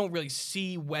 We don't really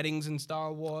see weddings in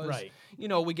Star Wars. Right.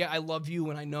 We get I love you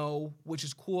and I know, which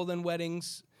is cooler than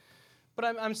weddings. But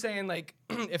I'm saying like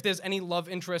if there's any love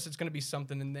interest, it's gonna be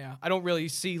something in there. I don't really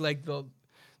see like the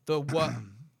what.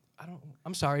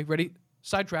 I'm sorry. Ready?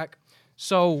 Sidetrack.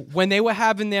 So when they were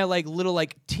having their like little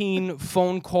like teen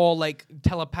phone call like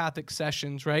telepathic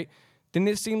sessions, right? Didn't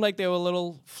it seem like they were a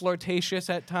little flirtatious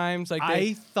at times? Like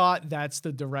I thought that's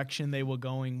the direction they were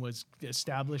going, was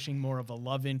establishing more of a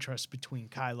love interest between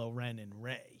Kylo Ren and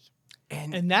Rey.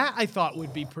 And that I thought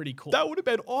would be pretty cool. that would have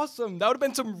been awesome. That would have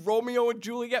been some Romeo and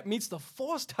Juliet meets the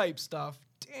Force type stuff.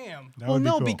 Damn. That Well, would be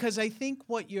no, cool. because I think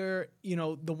the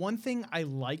one thing I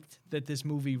liked that this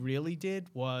movie really did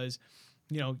was,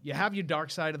 you have your dark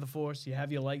side of the Force, you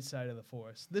have your light side of the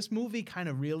Force. This movie kind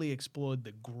of really explored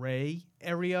the gray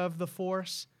area of the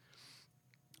Force.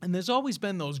 And there's always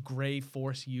been those gray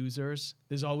Force users.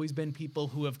 There's always been people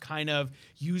who have kind of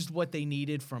used what they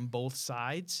needed from both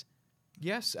sides.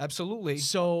 Yes, absolutely.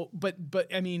 So, but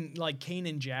I mean, like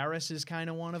Kanan Jarrus is kind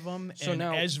of one of them, So and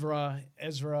now- Ezra,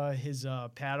 his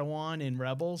Padawan in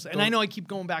Rebels. And Those- I know I keep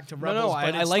going back to no, Rebels,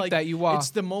 but I it's like that you are.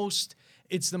 It's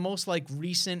the most like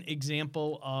recent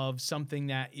example of something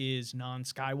that is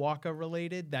non-Skywalker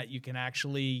related that you can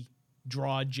actually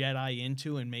draw Jedi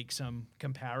into and make some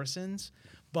comparisons.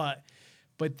 But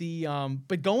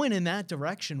going in that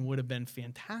direction would have been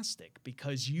fantastic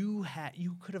because you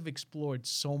could have explored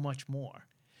so much more,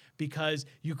 because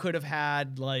you could have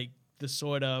had like the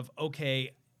sort of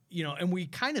and we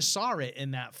kind of saw it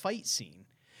in that fight scene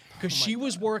because she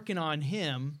was working on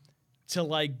him to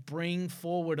like bring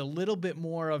forward a little bit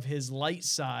more of his light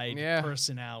side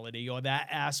personality, or that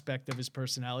aspect of his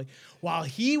personality, while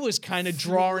he was kind of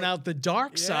drawing out the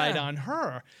dark side on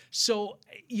her. So,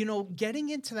 getting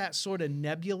into that sort of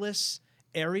nebulous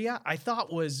area, I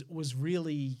thought was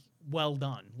really well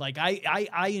done. Like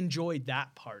I enjoyed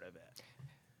that part of it.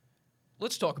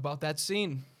 Let's talk about that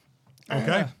scene.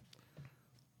 Okay.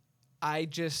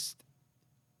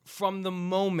 from the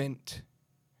moment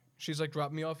she's like,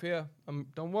 drop me off here.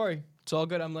 Don't worry. It's all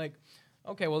good. I'm like,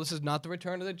 okay, well, this is not the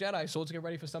Return of the Jedi, so let's get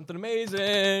ready for something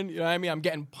amazing. You know what I mean? I'm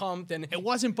getting pumped. And It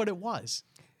wasn't, but it was.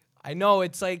 I know,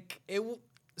 it's like, it was-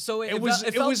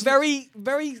 it felt was- very,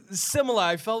 very similar.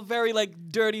 I felt very like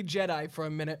Dirty Jedi for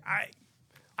a minute.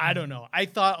 I don't know. I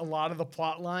thought a lot of the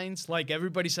plot lines, like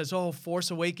everybody says, oh,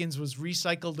 Force Awakens was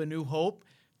recycled A New Hope.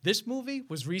 This movie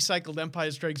was recycled Empire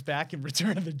Strikes Back and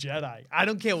Return of the Jedi. I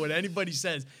don't care what anybody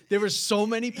says. There were so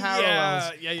many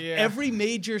parallels. Yeah. Every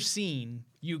major scene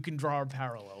you can draw a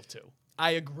parallel to.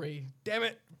 I agree. Damn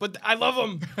it. But I love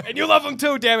him. And you love him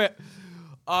too, damn it.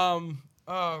 Oh,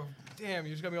 damn,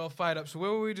 you just got me all fired up. So where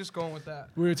were we just going with that?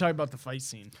 We were talking about the fight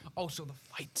scene. Oh, so the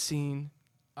fight scene.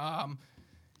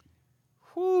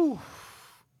 Whew.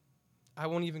 I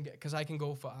won't even get, because I can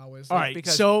go for hours. All right,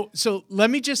 Because so let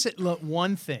me just say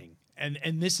one thing, and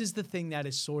this is the thing that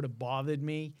has sort of bothered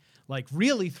me, like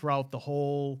really throughout The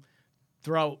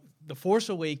Force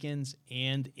Awakens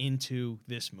and into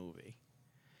this movie.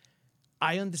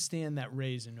 I understand that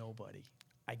Rey's a nobody.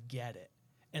 I get it.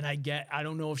 And I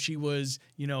don't know if she was,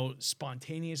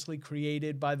 spontaneously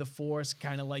created by the Force,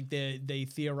 kind of like they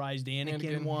theorized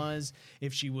Anakin was,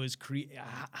 if she was,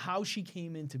 how she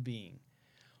came into being.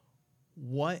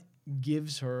 What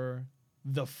gives her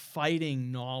the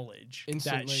fighting knowledge that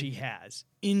Instantly. she has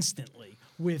instantly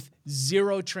with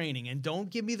zero training? And don't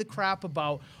give me the crap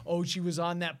about, oh, she was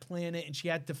on that planet and she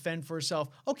had to fend for herself.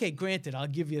 Okay, granted, I'll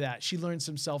give you that. She learned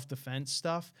some self-defense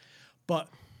stuff. But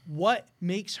what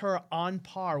makes her on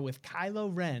par with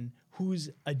Kylo Ren, who's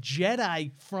a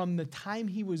Jedi from the time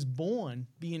he was born,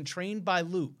 being trained by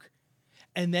Luke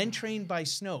and then trained by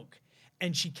Snoke,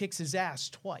 and she kicks his ass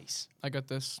twice? I got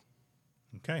this.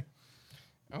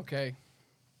 Okay.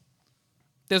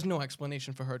 There's no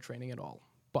explanation for her training at all.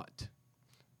 But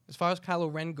as far as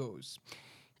Kylo Ren goes,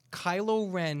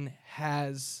 Kylo Ren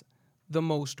has the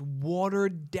most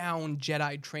watered down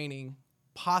Jedi training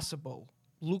possible.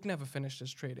 Luke never finished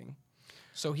his training.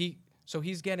 So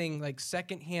he's getting like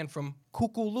secondhand from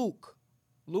Cuckoo Luke.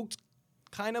 Luke's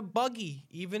kind of buggy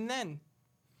even then.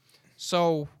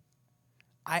 So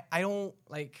I don't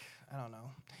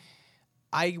know.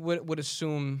 I would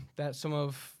assume that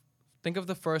think of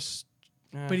the first.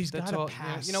 But he's that's gotta all-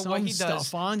 pass You know some what he does?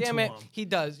 stuff on Damn to it, him. he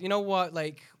does. You know what?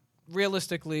 Like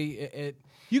realistically,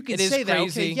 You can it is say that,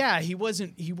 crazy. okay, yeah, he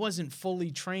wasn't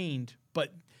fully trained,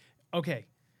 but okay,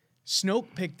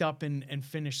 Snoke picked up and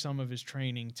finished some of his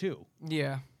training too.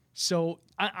 Yeah. So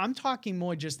I'm talking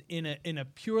more just in a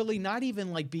purely, not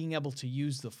even like being able to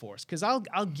use the Force, because I'll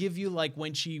give you like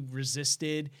when she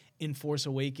resisted in Force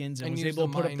Awakens and was used able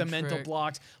the to put up the mind mental trick.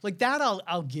 blocks, like that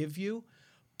I'll give you.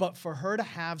 But for her to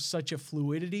have such a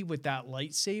fluidity with that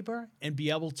lightsaber and be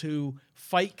able to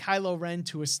fight Kylo Ren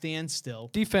to a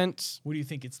standstill, Defense. what do you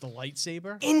think? It's the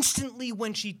lightsaber? Instantly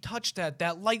when she touched that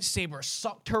lightsaber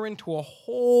sucked her into a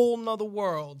whole nother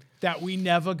world That we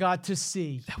never got to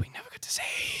see, that we never got to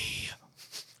see.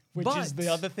 which is the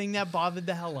But- other thing that bothered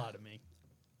the hell out of me.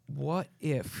 What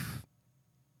if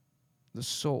the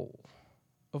soul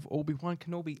of Obi-Wan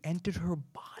Kenobi entered her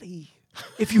body?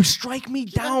 If you strike me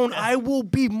down, I will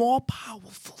be more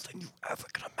powerful than you ever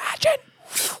can imagine.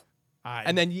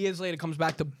 And then years later comes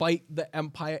back to bite the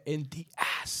Empire in the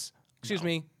ass. Excuse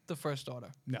me, the First Order.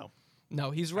 No. No,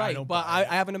 he's right, don't but buy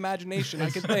I have an imagination. I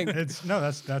can think.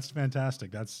 That's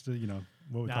fantastic. That's what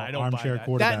we Nah, call I don't buy armchair that.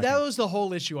 quarterbacking. That was the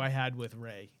whole issue I had with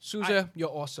Rey. Sousa, you're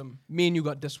awesome. Me and you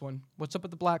got this one. What's up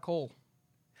with the black hole?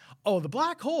 Oh, the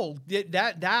black hole.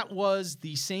 That was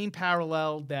the same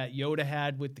parallel that Yoda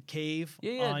had with the cave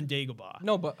Yeah. on Dagobah.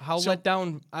 No, but how So- let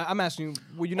down? I'm asking you,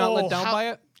 were you not let down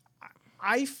by it?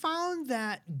 I found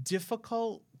that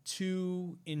difficult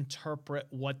to interpret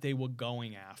what they were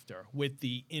going after with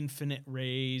the infinite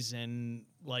rays and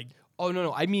like. Oh,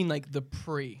 no. I mean like the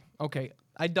pre. Okay,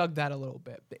 I dug that a little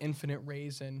bit. The infinite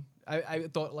rays and I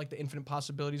thought like the infinite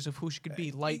possibilities of who she could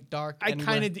be, light, dark. I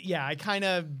anywhere. kind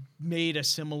of made a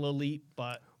similar leap,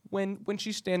 but When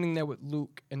she's standing there with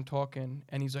Luke and talking,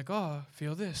 and he's like, "Oh,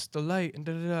 feel this, the light," and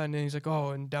da-da-da, and then he's like, "Oh,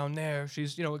 and down there,"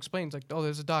 she's explains like, "Oh,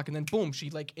 there's a dock," and then boom, she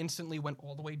like instantly went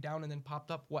all the way down and then popped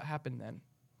up. What happened then?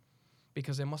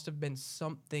 Because there must have been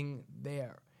something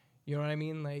there. You know what I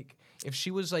mean? Like if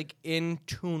she was like in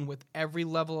tune with every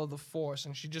level of the Force,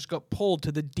 and she just got pulled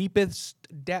to the deepest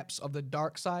depths of the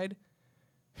dark side,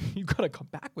 you gotta come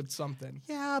back with something.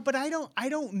 yeah, but I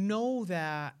don't know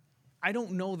that. I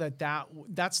don't know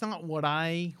that's not what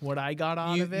I got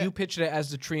out of it. You pictured it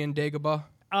as the tree in Dagobah.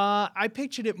 I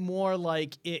pictured it more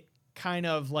like it kind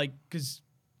of like, because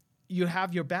you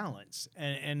have your balance,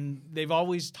 and they've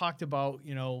always talked about,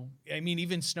 you know, I mean,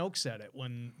 even Snoke said it,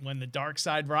 when the dark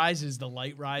side rises, the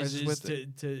light rises with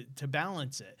to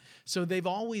balance it. So they've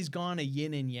always gone a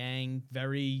yin and yang,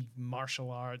 very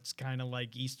martial arts, kind of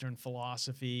like Eastern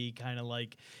philosophy, kind of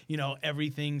like, you know,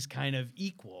 everything's kind of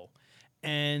equal.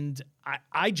 And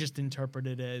I just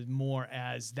interpreted it more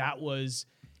as that was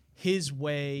his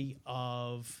way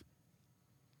of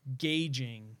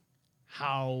gauging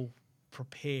how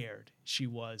prepared she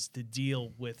was to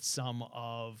deal with some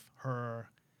of her,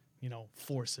 you know,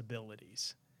 force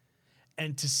abilities,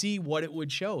 and to see what it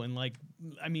would show. And like,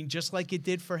 I mean, just like it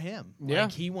did for him. Yeah.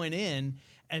 Like he went in,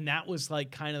 and that was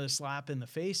like kind of the slap in the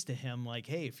face to him. Like,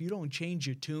 hey, if you don't change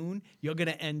your tune, you're going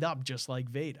to end up just like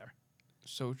Vader.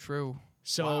 So true.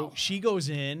 So she goes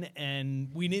in,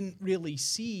 and we didn't really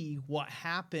see what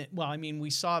happened. Well, I mean, we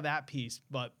saw that piece,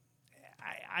 but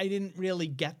I didn't really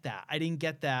get that. I didn't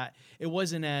get that. It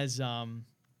wasn't as, I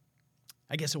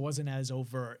guess it wasn't as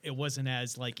overt. It wasn't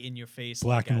as like in your face.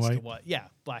 Black like, and as to white. what? Yeah,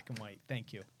 black and white.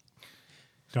 Thank you.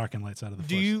 Dark and light's out of the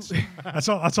Do you Force. That's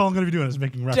all I'm going to be doing is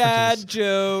making references. dad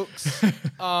jokes?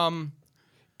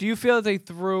 Do you feel that they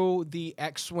threw the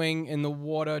X-wing in the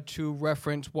water to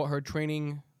reference what her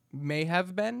training may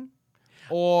have been,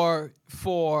 or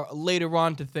for later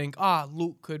on to think,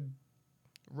 Luke could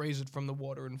raise it from the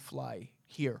water and fly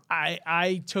here?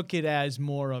 I took it as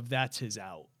more of that's his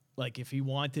out. Like if he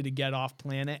wanted to get off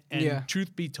planet, and Yeah.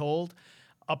 truth be told,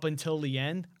 up until the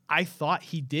end, I thought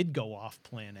he did go off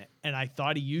planet, and I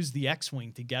thought he used the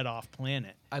X-wing to get off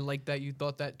planet. I like that you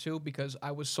thought that too, because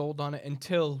I was sold on it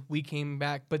until we came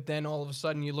back. But then all of a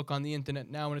sudden you look on the internet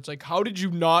now and it's like, how did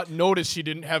you not notice he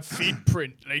didn't have feet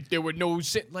print? Like there were no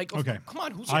like. Okay. Come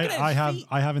on, who's looking at I his have feet?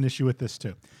 I have an issue with this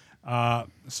too.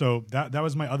 So that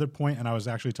was my other point, and I was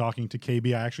actually talking to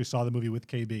KB. I actually saw the movie with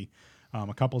KB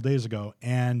a couple of days ago,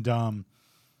 and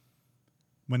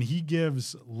when he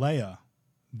gives Leia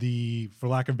for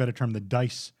lack of a better term, the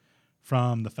dice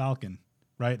from the Falcon,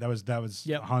 right? That was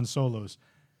Yep. Han Solo's,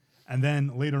 and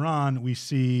then later on we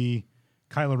see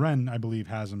Kylo Ren, I believe,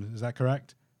 has them. Is that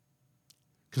correct?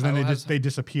 Because then Kylo they has they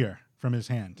disappear from his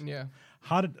hand. Yeah.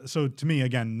 So to me,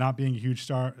 again, not being a huge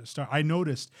star, I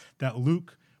noticed that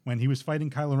Luke, when he was fighting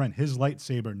Kylo Ren, his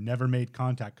lightsaber never made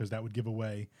contact because that would give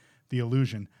away the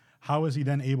illusion. How is he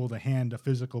then able to hand a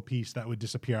physical piece that would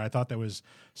disappear? I thought there was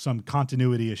some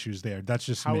continuity issues there. That's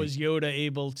just How me. was Yoda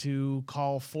able to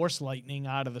call force lightning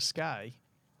out of the sky?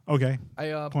 Okay,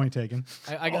 I point taken.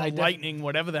 Lightning,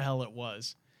 whatever the hell it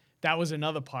was. That was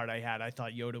another part I had. I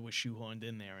thought Yoda was shoehorned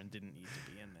in there and didn't need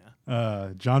to be in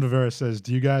there. John Rivera says,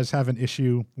 do you guys have an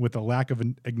issue with the lack of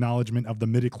an acknowledgement of the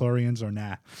midichlorians or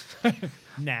nah?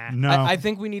 Nah. No. I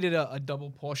think we needed a double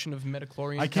portion of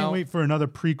midichlorians. I can't wait for another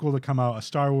prequel to come out, a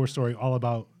Star Wars story all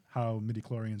about how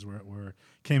midichlorians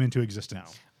came into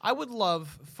existence. I would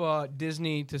love for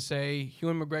Disney to say,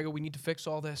 Ewan McGregor, we need to fix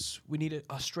all this. We need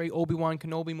a straight Obi-Wan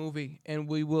Kenobi movie, and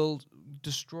we will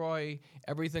destroy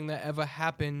everything that ever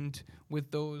happened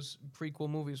with those prequel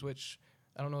movies, which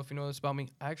I don't know if you know this about me.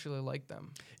 I actually like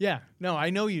them. Yeah. No, I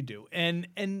know you do. And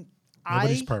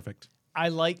Nobody's perfect. I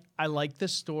like the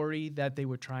story that they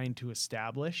were trying to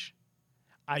establish.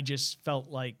 I just felt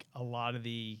like a lot of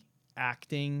the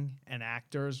acting and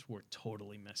actors were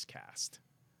totally miscast.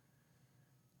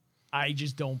 I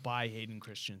just don't buy Hayden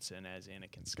Christensen as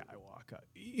Anakin Skywalker.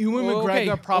 Ewan Oh, okay,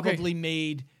 McGregor okay. probably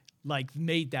made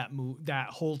that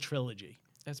whole trilogy.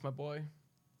 That's my boy.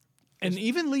 And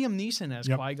even Liam Neeson as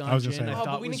Yep, Qui-Gon I was gonna Jinn, say. I Oh,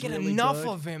 thought but we was didn't get really enough good.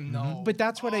 of him, though. But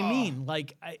that's what I mean.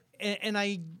 Like,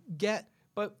 I get.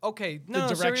 But okay, The no,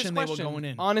 serious direction they were question. going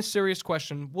in. Honest, serious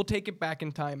question. We'll take it back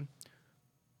in time.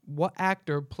 What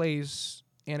actor plays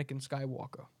Anakin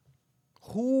Skywalker?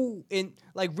 Who in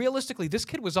realistically, this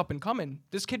kid was up and coming.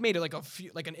 This kid made it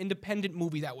like an independent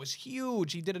movie that was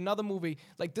huge. He did another movie.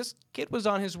 Like this kid was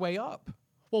on his way up.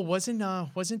 Well, wasn't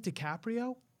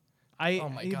DiCaprio? Oh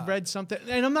my I God. read something,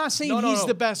 and I'm not saying No, he's no.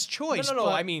 the best choice. No.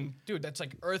 but I mean, dude, that's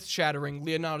like earth-shattering.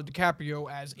 Leonardo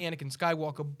DiCaprio as Anakin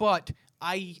Skywalker. But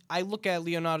I look at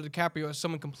Leonardo DiCaprio as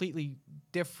someone completely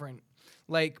different.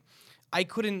 Like, I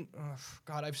couldn't.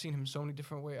 God, I've seen him so many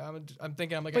different ways. I'm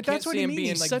thinking, I but can't that's what see I him mean. being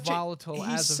He's like such volatile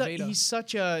as a Vader. He's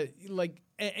such a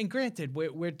and granted,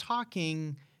 we're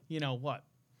talking. You know what?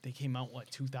 They came out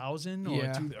 2000 or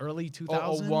Yeah. early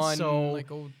 2000. 01,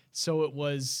 So so it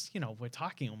was. We're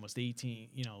talking almost 18.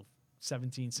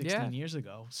 17, 16 Yeah. years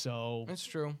ago. So That's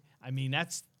true. I mean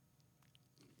that's.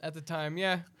 At the time,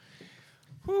 yeah.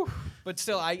 Whew. But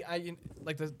still, I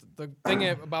like the thing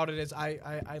about it is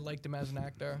I liked him as an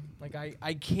actor. Like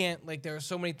I can't, like there are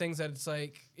so many things that it's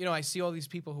like, I see all these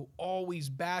people who always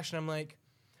bash and I'm like,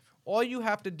 All you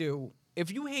have to do,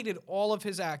 if you hated all of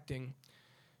his acting,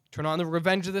 turn on the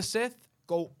Revenge of the Sith,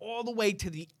 go all the way to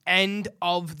the end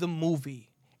of the movie,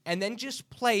 and then just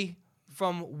play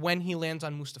from when he lands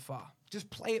on Mustafar. Just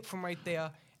play it from right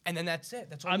there, and then that's it.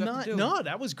 That's all you have to do. No,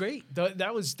 that was great.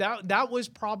 That was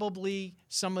probably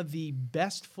some of the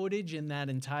best footage in that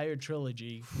entire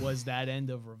trilogy. Was that end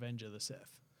of Revenge of the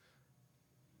Sith?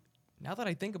 Now that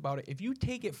I think about it, if you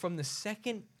take it from the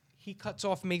second he cuts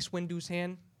off Mace Windu's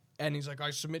hand, and he's like, "I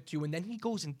submit to you," and then he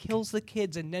goes and kills the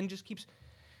kids, and then just keeps.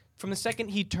 From the second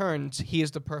he turns, he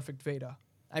is the perfect Vader.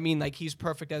 I mean, like, he's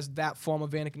perfect as that form of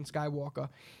Anakin Skywalker.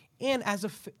 And as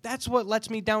that's what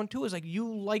lets me down too, is like,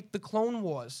 you like the Clone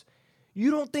Wars. You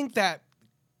don't think that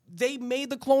they made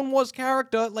the Clone Wars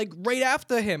character like right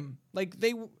after him. Like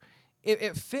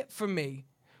it fit for me.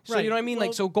 So Right. you know what I mean? Well,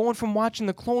 like, so going from watching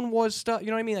the Clone Wars stuff, you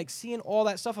know what I mean? Like, seeing all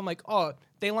that stuff, I'm like, oh,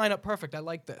 they line up perfect. I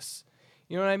like this.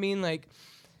 You know what I mean? Like,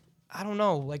 I don't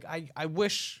know. Like, I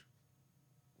wish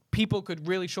people could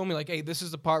really show me, like, hey, this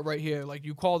is the part right here. Like,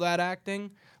 you call that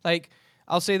acting? Like,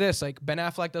 I'll say this, like, Ben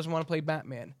Affleck doesn't want to play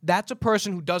Batman. That's a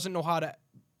person who doesn't know how to,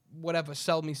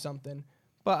 sell me something.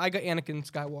 But I got Anakin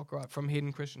Skywalker from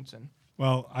Hayden Christensen.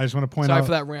 Well, I just want to point Sorry out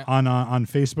for that rant. on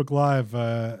Facebook Live,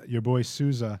 your boy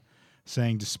Souza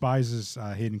saying despises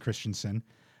Hayden Christensen.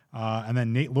 And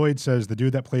then Nate Lloyd says the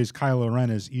dude that plays Kylo Ren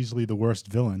is easily the worst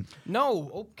villain. No.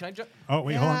 Oh, can I jump? Oh,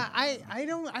 wait, hold on. I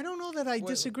don't know that I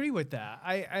disagree with that.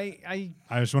 I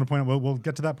I just want to point out, we'll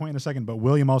get to that point in a second, but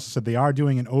William also said they are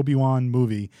doing an Obi-Wan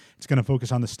movie. It's going to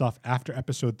focus on the stuff after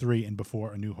Episode 3 and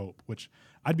before A New Hope, which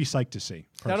I'd be psyched to see.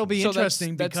 that'll be So that's-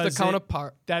 interesting that's the because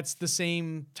counterpart. that's the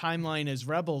same timeline as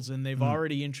Rebels, and they've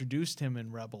already introduced him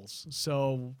in Rebels.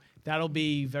 So that'll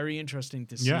be very interesting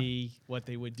to Yeah. see what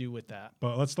they would do with that.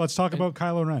 But let's talk about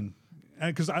Kylo Ren,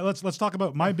 because let's talk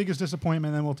about my biggest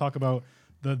disappointment, and then we'll talk about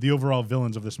the overall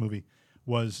villains of this movie.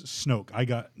 Was Snoke. I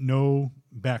got no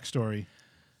backstory,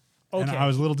 and Okay. I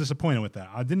was a little disappointed with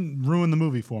that. I didn't ruin the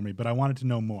movie for me, but I wanted to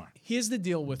know more. Here's the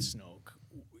deal with Snoke.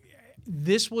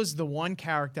 This was the one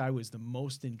character I was the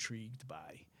most intrigued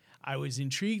by. I was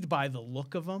intrigued by the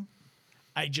look of him.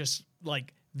 I just,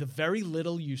 like, the very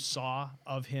little you saw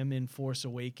of him in Force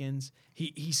Awakens,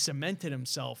 he cemented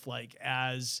himself, like,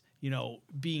 as,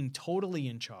 being totally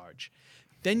in charge.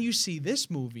 Then you see this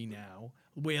movie now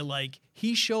where, like,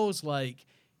 he shows, like,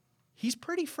 he's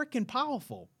pretty freaking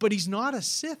powerful, but he's not a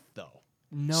Sith, though.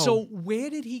 No. So where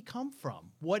did he come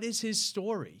from? What is his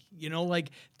story? Like,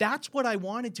 that's what I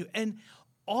wanted to. And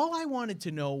all I wanted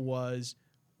to know was,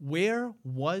 where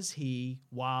was he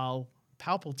while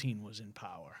Palpatine was in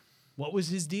power? What was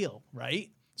his deal,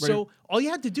 right? So all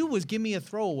you had to do was give me a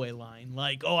throwaway line,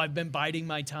 like, oh, I've been biding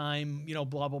my time, blah,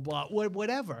 blah, blah,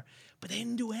 whatever. But they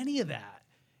didn't do any of that.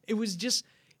 It was just,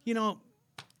 he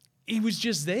was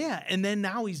just there. And then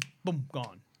now he's, boom,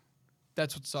 gone.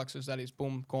 That's what sucks, is that he's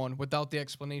boom gone without the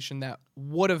explanation that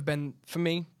would have been, for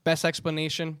me, best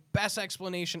explanation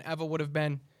ever would have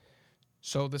been.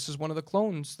 So this is one of the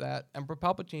clones that Emperor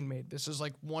Palpatine made. This is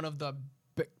like one of the,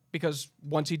 because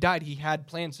once he died, he had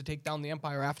plans to take down the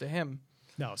Empire after him.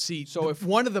 No, see, So if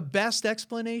one of the best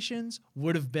explanations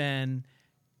would have been,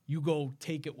 you go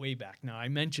take it way back. Now, I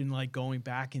mentioned, like, going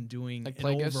back and doing Like an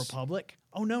Old Plagueis? Republic.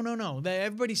 Oh, no.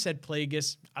 Everybody said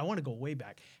Plagueis. I want to go way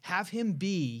back. Have him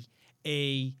be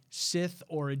a Sith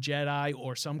or a Jedi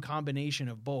or some combination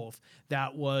of both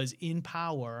that was in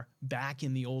power back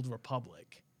in the Old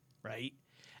Republic, right?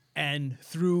 And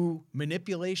through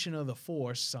manipulation of the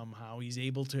Force, somehow he's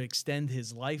able to extend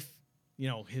his life,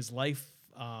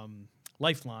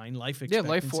 lifeline, life expectancy,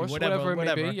 Life force, whatever it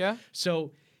may be, yeah.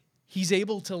 So he's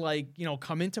able to, like,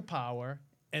 come into power,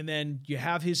 and then you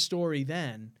have his story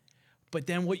then. But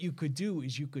then what you could do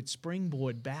is you could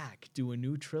springboard back, do a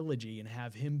new trilogy, and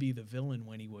have him be the villain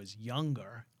when he was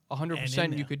younger.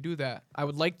 100% you could do that. I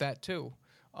would like that too.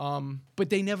 But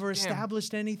they never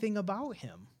established anything about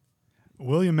him.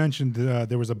 William mentioned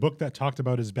there was a book that talked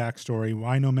about his backstory.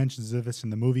 Why no mentions of this in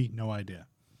the movie? No idea.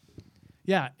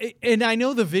 Yeah, and I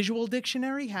know the visual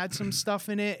dictionary had some stuff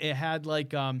in it. It had,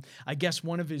 like, I guess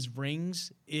one of his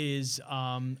rings is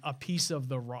a piece of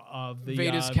the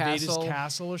Vader's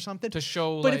castle or something to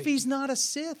show. But like, if he's not a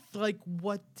Sith, like,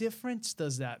 what difference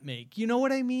does that make? You know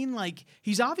what I mean? Like,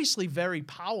 he's obviously very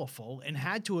powerful and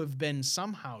had to have been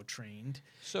somehow trained.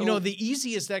 So- The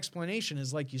easiest explanation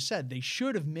is, like you said, they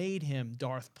should have made him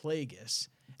Darth Plagueis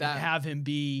and That- have him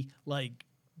be, like,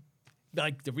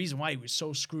 like the reason why he was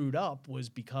so screwed up was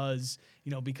because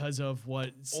of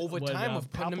what over what, time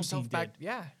of putting Palpatine himself did. back,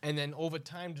 and then over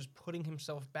time just putting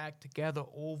himself back together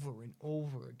over and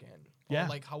over again. Yeah. Or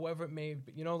like however it may,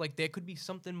 like there could be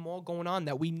something more going on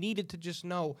that we needed to just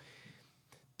know.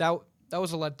 That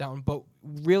was a letdown, but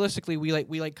realistically,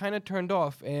 we kind of turned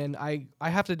off, and I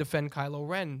have to defend Kylo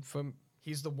Ren from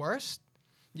he's the worst.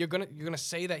 You're gonna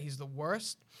say that he's the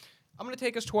worst. I'm gonna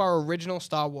take us to our original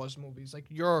Star Wars movies, like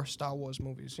your Star Wars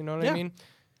movies. You know what I Yeah. mean?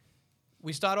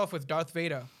 We start off with Darth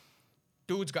Vader.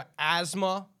 Dude's got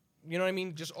asthma. You know what I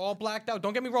mean? Just all blacked out.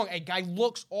 Don't get me wrong. A guy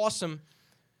looks awesome,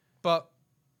 but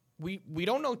we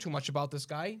don't know too much about this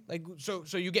guy. Like so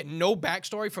you get no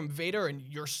backstory from Vader, and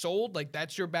you're sold. Like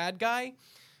that's your bad guy.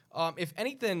 If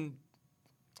anything,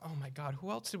 oh my God,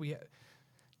 who else did we have?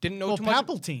 Didn't know Well, too much.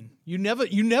 Palpatine. You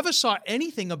never saw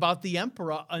anying about the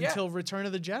Emperor until Return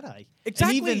of the Jedi.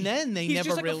 Exactly. And even then, they He's never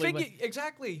just like really a figure.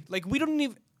 Exactly. Like we don't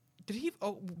even. Did he?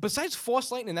 Oh, besides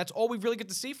Force lightning, that's all we really get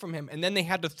to see from him. And then they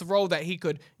had to throw that he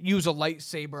could use a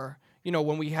lightsaber.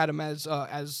 When we had him as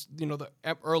the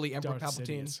early Emperor Darth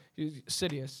Palpatine,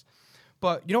 Sidious.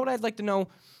 But you know what I'd like to know?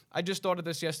 I just thought of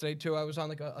this yesterday too. I was on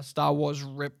like a Star Wars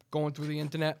rip going through the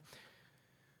internet.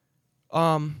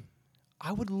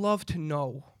 I would love to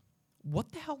know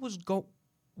what the hell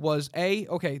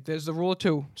okay, there's the rule of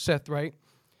two, Sith, right?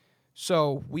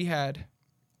 So we had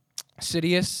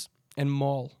Sidious and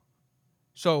Maul.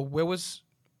 So where was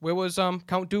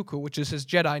Count Dooku, which is his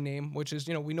Jedi name, which is,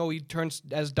 we know he turns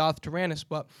as Darth Tyrannus,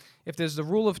 but if there's the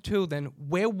rule of two, then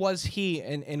where was he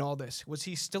in all this? Was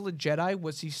he still a Jedi?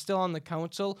 Was he still on the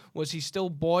council? Was he still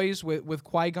boys with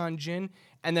Qui-Gon Jinn?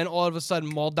 And then all of a sudden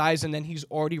Maul dies and then he's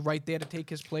already right there to take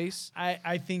his place?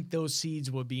 I think those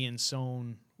seeds were being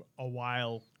sown a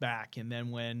while back, and then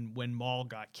when Maul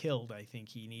got killed, I think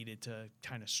he needed to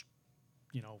kind of,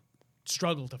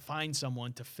 struggle to find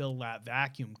someone to fill that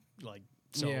vacuum.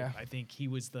 So Yeah. I think he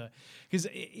was because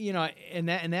and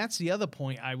that's the other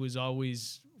point I was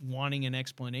always wanting an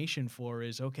explanation for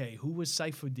is, okay, who was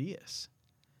Cypher Dyas,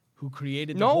 who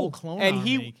created the whole clone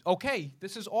army? Okay,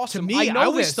 this is To awesome. me, I know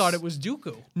always this. thought it was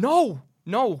Dooku.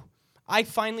 No. I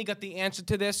finally got the answer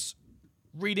to this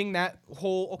reading that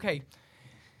whole, okay.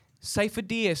 Cypher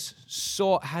Dyas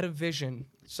had a vision.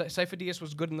 Cypher Dyas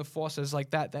was good in the forces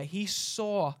like that he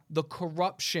saw the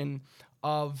corruption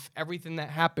of everything that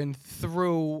happened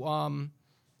through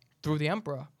the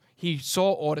Emperor. He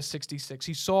saw Order 66.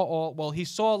 He saw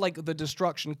like the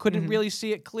destruction. Couldn't really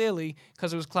see it clearly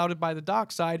because it was clouded by the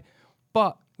dark side.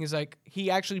 But he's like, he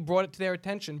actually brought it to their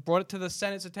attention, brought it to the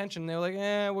Senate's attention. They were like,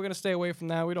 we're going to stay away from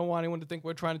that. We don't want anyone to think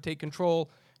we're trying to take control.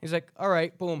 He's like, all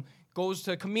right, boom. Goes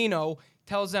to Camino,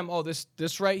 tells them,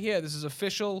 this right here, this is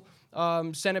official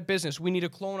Senate business. We need a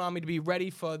clone army to be ready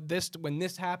for this when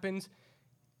this happens.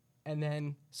 And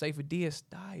then Cypher Dyas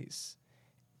dies.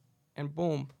 And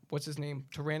boom, what's his name?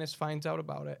 Tyrannus finds out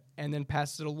about it and then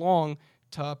passes it along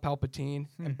to Palpatine.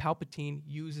 And Palpatine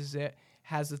uses it,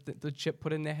 has the chip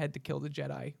put in their head to kill the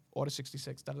Jedi. Order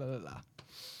 66, da-da-da-da.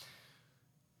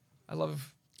 I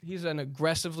love... He's an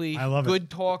aggressively good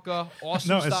talker, awesome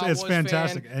No, Star it's Wars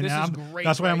fantastic, fan. and This is great.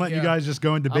 that's why I'm letting you guys just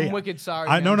go and debate. I'm wicked sorry.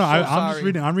 I'm so just sorry.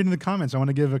 reading. I'm reading the comments. I want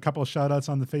to give a couple of shout outs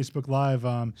on the Facebook Live.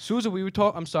 Sousa,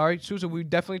 I'm sorry, Sousa. We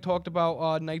definitely talked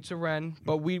about Knights of Ren,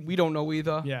 but we don't know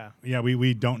either. Yeah.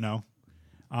 We don't know.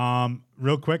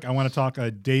 Real quick, I want to talk.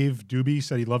 Dave Doobie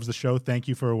said he loves the show. Thank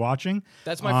you for watching.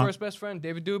 That's my first best friend,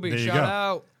 David Doobie. There you Shout go.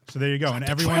 out. So there you go. And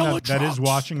everyone that is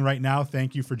watching right now,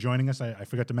 thank you for joining us. I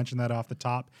forgot to mention that off the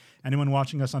top. Anyone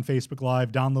watching us on Facebook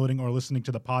Live, downloading or listening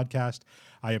to the podcast,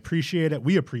 I appreciate it.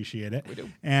 We appreciate it. We do.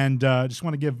 And just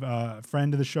want to give a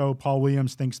friend of the show, Paul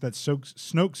Williams, thinks that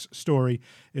Snoke's story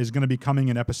is going to be coming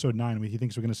in episode 9. He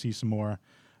thinks we're going to see some more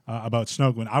about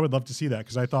Snoke. And I would love to see that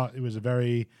because I thought it was a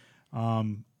very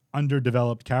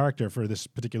underdeveloped character for this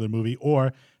particular movie.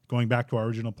 Or going back to our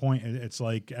original point, it's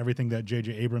like everything that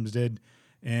J.J. Abrams did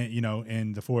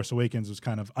in The Force Awakens was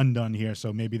kind of undone here.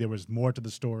 So maybe there was more to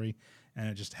the story and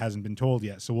it just hasn't been told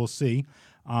yet. So we'll see.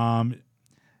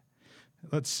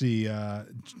 Let's see.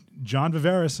 John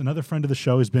Viveris, another friend of the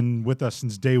show, has been with us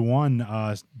since day one,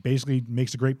 basically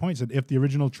makes a great point. Said if the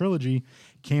original trilogy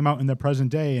came out in the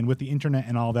present day and with the internet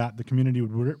and all that, the community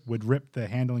would rip the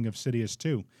handling of Sidious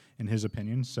too, in his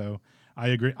opinion. So I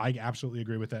agree. I absolutely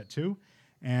agree with that too.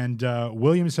 And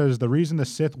William says the reason the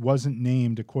Sith wasn't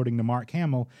named, according to Mark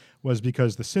Hamill, was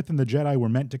because the Sith and the Jedi were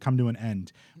meant to come to an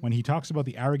end. When he talks about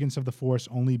the arrogance of the Force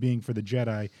only being for the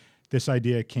Jedi, this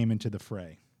idea came into the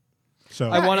fray.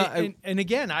 So and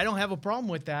again, I don't have a problem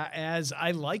with that, as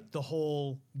I like the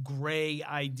whole gray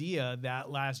idea that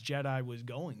Last Jedi was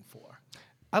going for.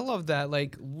 I love that.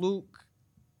 Like Luke,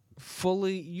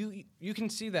 fully, you can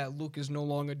see that Luke is no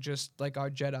longer just like our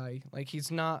Jedi. Like he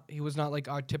was not like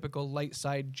our typical light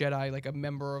side Jedi, like a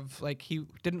member of like he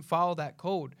didn't follow that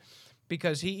code,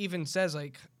 because he even says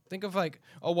like. Think of like,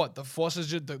 oh, what the Force is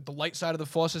just the light side of the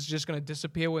Force is just gonna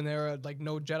disappear when there are like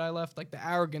no Jedi left. Like the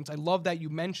arrogance. I love that you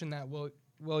mentioned that,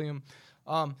 William.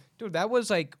 Dude, that was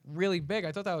like really big.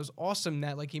 I thought that was awesome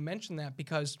that like he mentioned that,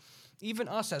 because even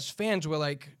us as fans were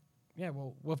like, yeah,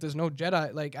 well, if there's no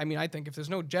Jedi, like I mean, I think if there's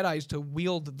no Jedis to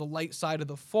wield the light side of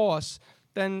the Force,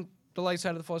 then the light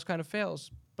side of the Force kind of fails.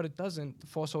 But it doesn't. The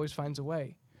Force always finds a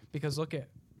way, because look at.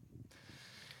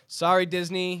 Sorry,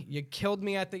 Disney, you killed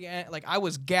me at the end. Like, I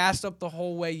was gassed up the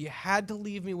whole way. You had to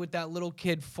leave me with that little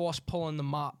kid force pulling the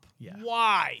mop. Yeah.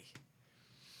 Why?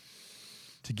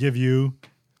 To give you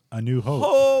a new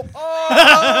hope.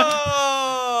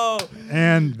 Oh!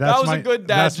 And that's was a good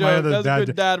dad that's my joke. other That was a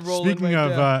good dad rolling Speaking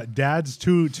right of dads,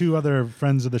 two other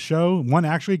friends of the show. One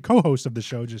actually co-host of the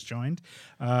show just joined.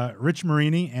 Rich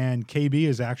Marini, and KB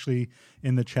is actually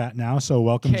in the chat now. So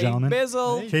welcome, gentlemen.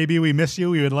 Bizzle. KB, we miss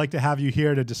you. We would like to have you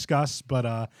here to discuss,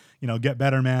 but get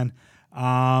better, man.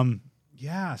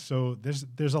 Yeah. So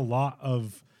there's a lot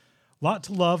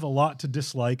to love, a lot to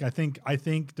dislike. I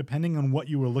think depending on what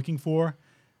you were looking for.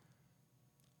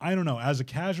 I don't know. As a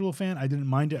casual fan, I didn't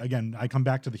mind it. Again, I come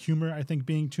back to the humor, I think,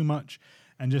 being too much.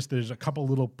 And just there's a couple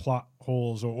little plot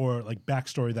holes or like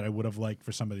backstory that I would have liked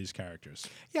for some of these characters.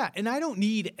 Yeah, and I don't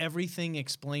need everything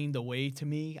explained away to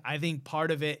me. I think part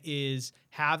of it is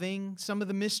having some of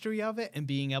the mystery of it and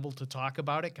being able to talk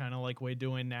about it, kind of like we're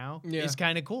doing now, is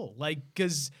kind of cool. Like,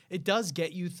 because it does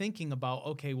get you thinking about,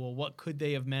 okay, well, what could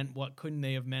they have meant? What couldn't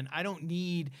they have meant? I don't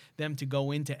need them to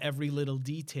go into every little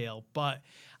detail, but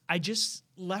I just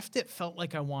left it, felt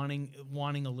like I wanting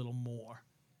a little more.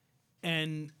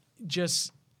 And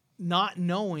just not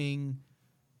knowing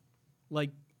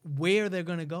like where they're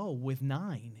gonna go with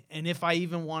 9, and if I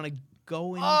even want to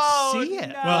go and see it.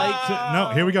 No. Well, no,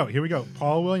 here we go.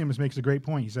 Paul Williams makes a great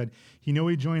point. He said he knew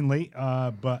he joined late,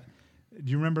 but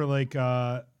do you remember like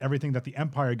everything that the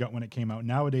Empire got when it came out?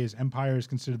 Nowadays, Empire is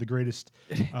considered the greatest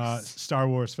Star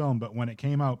Wars film, but when it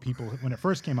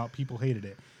first came out, people hated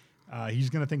it. He's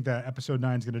gonna think that Episode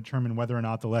 9 is gonna determine whether or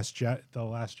not the Last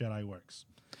Jedi works.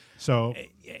 So,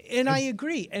 and I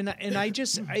agree, and I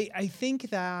just I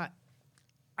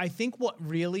think what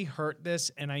really hurt this,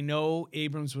 and I know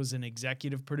Abrams was an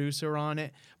executive producer on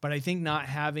it, but I think not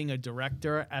having a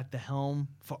director at the helm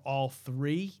for all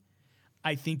 3,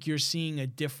 I think you're seeing a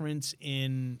difference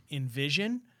in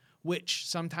vision, which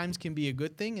sometimes can be a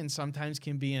good thing and sometimes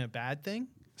can be a bad thing.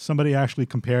 somebody actually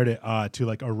compared it to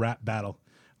like a rap battle.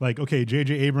 Like, okay,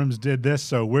 J.J. Abrams did this,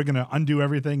 so we're gonna undo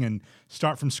everything and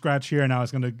start from scratch here. Now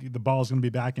the ball's gonna be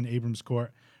back in Abrams'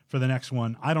 court for the next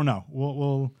one. I don't know.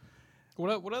 We'll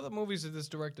What other movies did this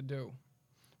director do?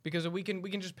 Because we can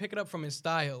just pick it up from his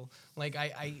style. Like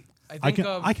I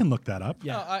can look that up.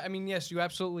 Yeah. No, I mean, yes, you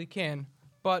absolutely can.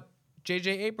 But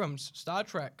J.J. Abrams, Star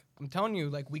Trek. I'm telling you,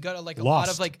 like we got a lot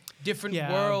Lost. of like different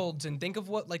Yeah. worlds, and think of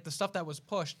what like the stuff that was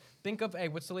pushed. Think of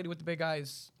what's the lady with the big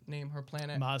eyes? Name her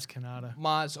planet. Maz Kanata.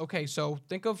 Maz. Okay, so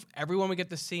think of everyone we get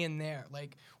to see in there.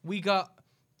 Like we got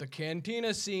the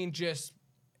cantina scene just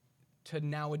to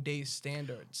nowadays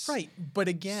standards. Right, but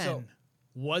again, So-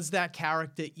 was that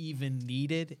character even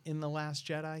needed in The Last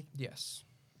Jedi? Yes.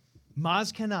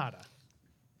 Maz Kanata.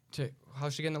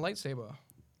 How's she getting the lightsaber?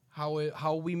 How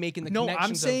are we making the No, connections?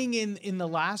 I'm saying in The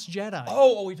Last Jedi.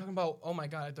 Oh, we talking about? Oh my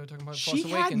God, I thought we were talking about She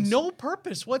Force had Awakens. no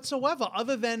purpose whatsoever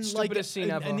other than like Stupidest scene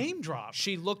a ever. name drop.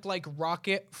 She looked like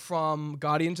Rocket from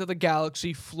Guardians of the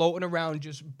Galaxy, floating around,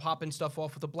 just popping stuff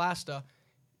off with a blaster.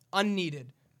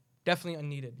 Unneeded, definitely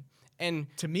unneeded. And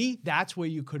To me, that's where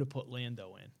you could have put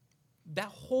Lando in. that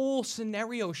whole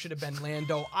scenario should have been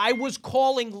Lando. I was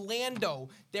calling Lando.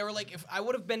 They were like, if I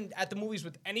would have been at the movies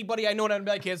with anybody I know, I'd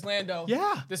be like, here's Lando.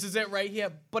 Yeah. This is it right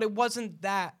here. But it wasn't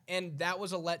that, and that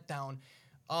was a letdown.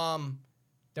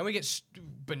 Then we get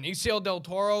Benicio del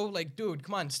Toro. Like, dude,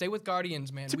 come on, stay with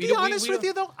Guardians, man. To be honest with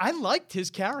you, though, I liked his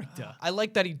character. I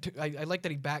like that I like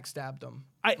that he backstabbed him.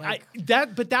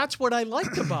 But that's what I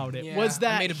liked about it Yeah, was I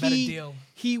that made a better deal.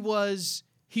 he was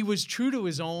true to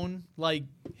his own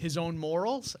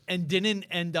morals and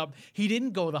he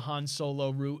didn't go the Han Solo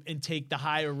route and take the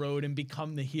higher road and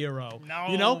become the hero.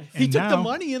 No. He And took the now-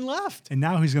 money and left. And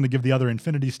now he's going to give the other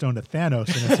Infinity Stone to Thanos,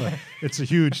 and it's a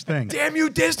huge thing. Damn you,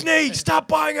 Disney! Stop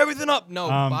buying everything up. No,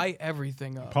 buy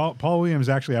everything up. Paul Williams,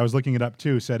 actually, I was looking it up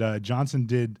too, said Johnson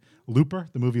did Looper,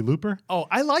 the movie Looper, Oh,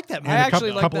 I like that movie. and I a couple,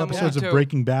 actually like couple that movie episodes of too.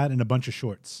 Breaking Bad and a bunch of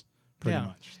shorts, pretty Yeah.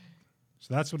 much.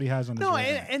 So that's what he has on his No,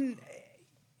 resume. and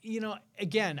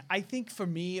Again, I think for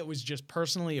me, it was just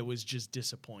personally, it was just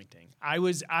disappointing. I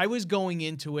was going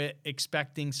into it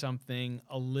expecting something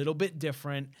a little bit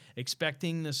different,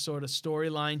 expecting this sort of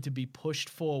storyline to be pushed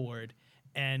forward,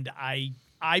 and I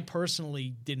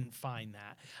personally didn't find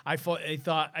that. I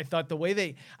thought the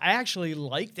way I actually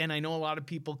liked, and I know a lot of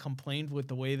people complained with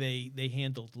the way they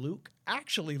handled Luke. I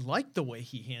actually liked the way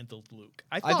he handled Luke.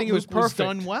 I thought think it was Luke was perfect.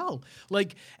 done well.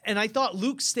 And I thought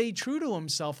Luke stayed true to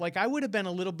himself. I would have been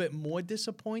a little bit more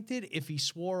disappointed if he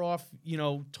swore off,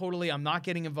 totally, I'm not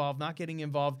getting involved,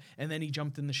 and then he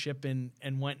jumped in the ship and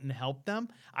went and helped them.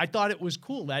 I thought it was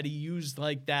cool that he used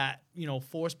that,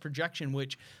 force projection,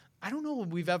 which I don't know if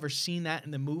we've ever seen that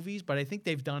in the movies, but I think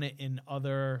they've done it in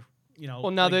other, Well,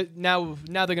 now they're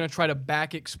gonna try to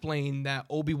back explain that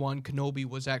Obi-Wan Kenobi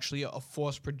was actually a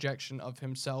force projection of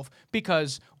himself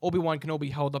because Obi-Wan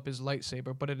Kenobi held up his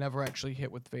lightsaber, but it never actually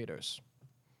hit with Vader's.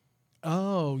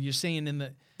 Oh, you're saying in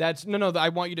the... That's no. I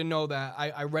want you to know that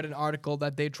I read an article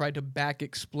that they tried to back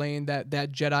explain that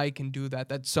Jedi can do that.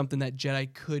 That's something that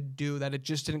Jedi could do. That it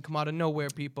just didn't come out of nowhere.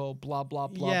 People, blah blah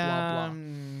blah blah blah.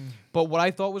 But what I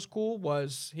thought was cool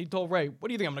was he told Rey, "What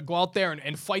do you think? I'm gonna go out there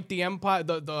and fight the Empire,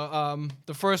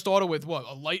 the First Order with what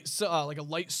a light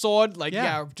sword?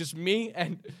 Yeah. Just me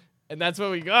and that's what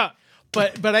we got."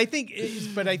 But I think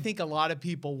a lot of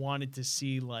people wanted to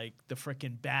see the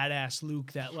frickin' badass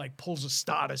Luke that pulls a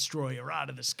Star Destroyer out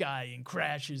of the sky and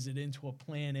crashes it into a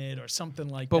planet or something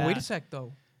like that. But wait a sec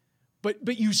though.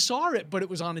 But you saw it, but it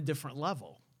was on a different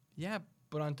level. Yeah,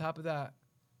 but on top of that,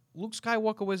 Luke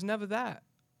Skywalker was never that.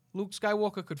 Luke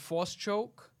Skywalker could force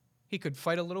choke. He could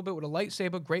fight a little bit with a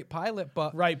lightsaber. Great pilot,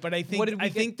 but Right, but I what did we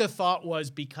think the thought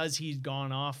was because he'd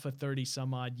gone off for 30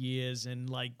 some odd years and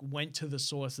went to the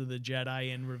source of the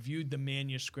Jedi and reviewed the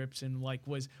manuscripts and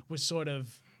was sort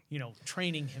of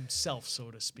training himself,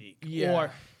 so to speak. Yeah.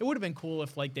 Or it would have been cool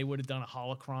if they would have done a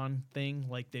holocron thing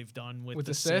like they've done with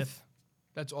the Sith.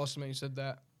 That's awesome that you said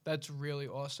that. That's really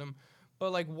awesome.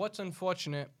 But what's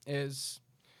unfortunate is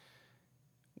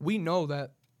we know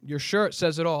that your shirt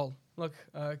says it all. Look,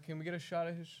 can we get a shot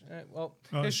of his?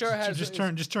 His shirt has. Just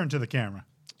turn to the camera.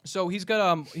 So he's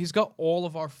got all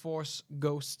of our Force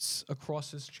ghosts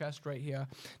across his chest right here.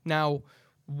 Now,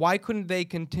 why couldn't they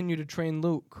continue to train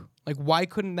Luke? Why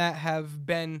couldn't that have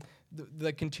been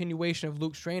the continuation of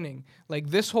Luke's training?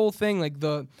 This whole thing,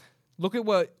 look at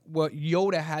what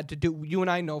Yoda had to do. You and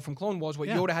I know from Clone Wars what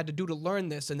Yoda had to do to learn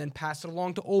this and then pass it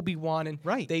along to Obi-Wan. And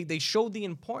Right. they showed the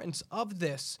importance of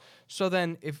this. So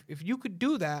then if you could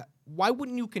do that, why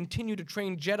wouldn't you continue to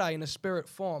train Jedi in a spirit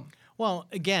form? Well,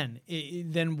 again,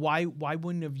 then why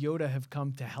wouldn't have Yoda have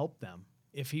come to help them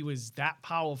if he was that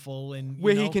powerful and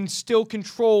Where he can still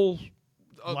control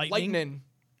Lightning? lightning.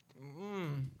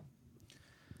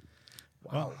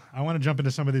 Well, I want to jump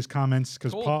into some of these comments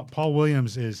because Cool. Paul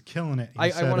Williams is killing it. He I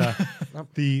said wanna-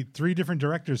 the 3 different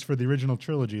directors for the original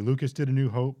trilogy. Lucas did A New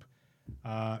Hope,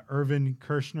 Irvin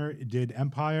Kershner did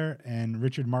Empire, and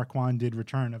Richard Marquand did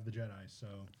Return of the Jedi. So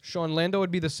Sean Lando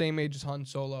would be the same age as Han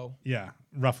Solo. yeah,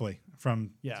 roughly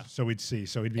from Yeah. So we'd see.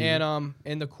 So he'd be And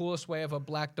in the coolest way of a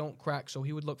black don't crack, so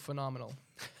he would look phenomenal.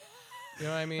 You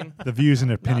know what I mean? the views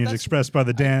and opinions that's- expressed by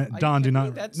the Don do can't not.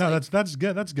 believe that's No, like- that's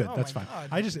good. That's good. Oh That's my fine.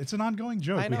 God. It's an ongoing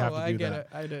joke. I know, we have to do I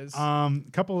get that. it. It is. A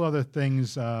couple of other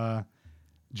things.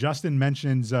 Justin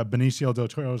mentions Benicio del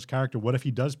Toro's character. What if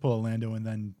he does pull a Lando and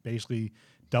then basically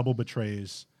double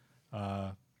betrays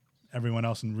everyone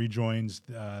else and rejoins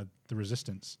the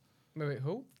Resistance? Wait,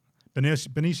 who?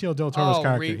 Benicio del Toro's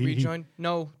character. He- rejoin?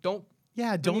 No, don't.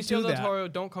 Yeah, don't Benicio do del that. Toro,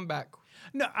 don't come back.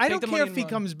 No, I Take the don't money care if and he run.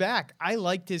 comes back. I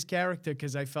liked his character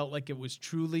because I felt like it was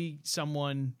truly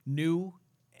someone new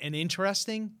and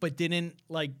interesting, but didn't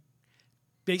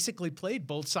basically played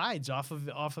both sides off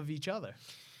of each other.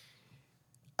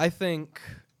 I think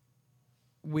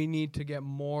we need to get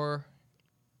more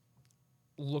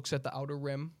looks at the Outer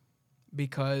Rim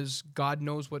because God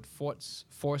knows what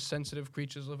force-sensitive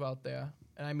creatures live out there.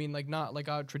 And I mean, not like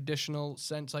our traditional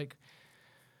sense.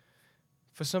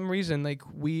 For some reason,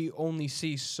 we only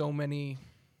see so many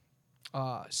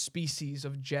species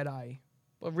of Jedi.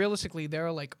 But realistically, there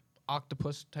are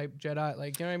octopus-type Jedi.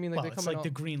 You know what I mean? Well, they it's come like out. the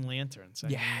Green Lanterns. I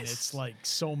mean, it's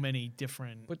so many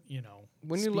different, But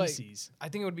when species. I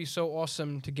think it would be so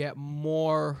awesome to get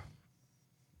more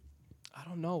I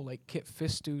don't know, like Kit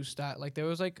Fisto style. Like there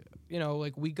was like, you know,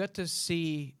 like we got to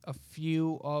see a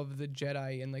few of the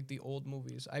Jedi in like the old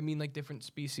movies. I mean, like different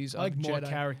species I like of more Jedi.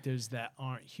 characters that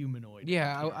aren't humanoid.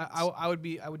 Yeah, appearance.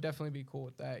 I would definitely be cool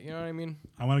with that. You know what I mean?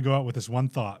 I want to go out with this one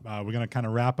thought. We're going to kind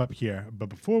of wrap up here, but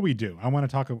before we do, I want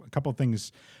to talk a couple of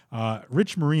things.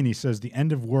 Rich Marini says the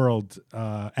end of the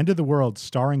world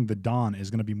starring the Dawn is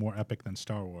going to be more epic than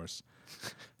Star Wars.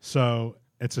 So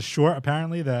it's a short,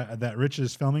 apparently, that Rich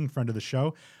is filming, friend of the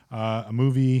show, a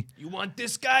movie. You want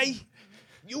this guy?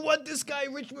 You want this guy,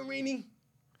 Rich Marini?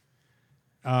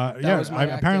 Yeah, was my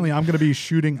apparently acting. I'm going to be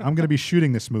shooting. I'm going to be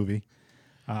shooting this movie.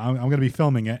 I'm going to be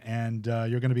filming it, and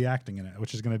you're going to be acting in it,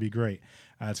 which is going to be great.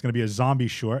 It's going to be a zombie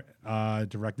short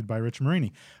directed by Rich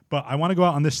Marini. But I want to go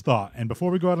out on this thought, and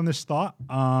before we go out on this thought,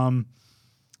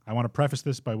 I want to preface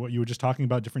this by what you were just talking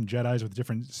about, different Jedis with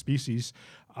different species.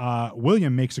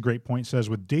 William makes a great point, says,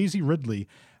 with Daisy Ridley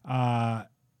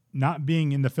not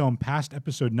being in the film past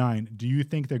episode 9, do you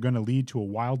think they're going to lead to a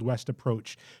Wild West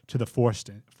approach to the Force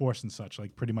and such?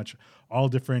 Like pretty much all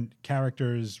different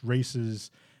characters,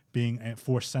 races being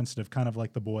Force sensitive, kind of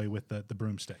like the boy with the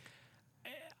broomstick.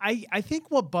 I think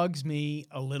what bugs me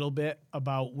a little bit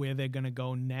about where they're going to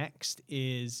go next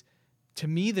is, to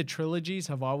me, the trilogies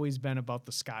have always been about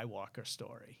the Skywalker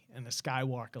story and the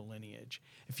Skywalker lineage.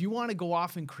 If you want to go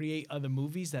off and create other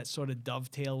movies that sort of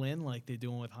dovetail in, like they're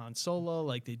doing with Han Solo,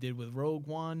 like they did with Rogue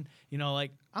One, you know,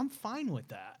 like I'm fine with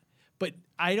that. But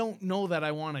I don't know that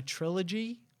I want a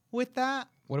trilogy with that.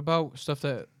 What about stuff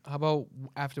that? How about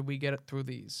after we get it through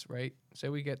these, right? Say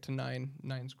we get to 9,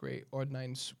 9's great, or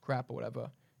 9's crap or whatever,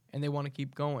 and they want to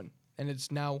keep going, and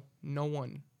it's now no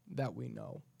one that we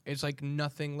know. It's like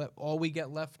nothing left. All we get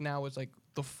left now is like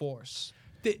the Force.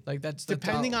 Like that's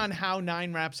Depending all. on how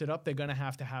 9 wraps it up, they're going to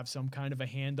have some kind of a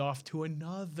handoff to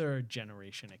another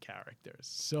generation of characters.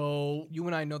 So You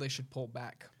and I know they should pull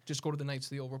back. Just go to the Knights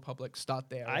of the Old Republic. Start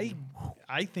there.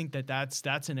 I think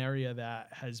that's an area that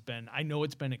has been, I know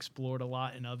it's been explored a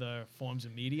lot in other forms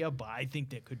of media, but I think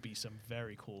there could be some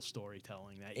very cool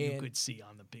storytelling that you And- could see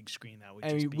on the big screen. That would I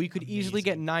just mean, be we could easily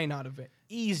get amazing. 9 out of it.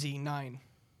 Easy 9.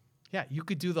 Yeah, you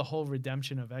could do the whole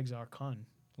redemption of Exar Kun.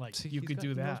 Like See, you he's could got- do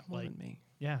he knows that. more Like than me.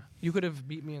 yeah. You could have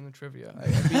beat me in the trivia.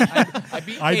 I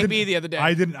beat KB the other day.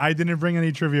 I didn't bring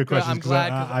any trivia questions I'm because glad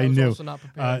 'cause I I was knew. also not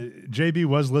prepared. JB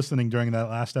was listening during that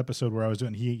last episode where I was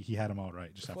doing. He had them all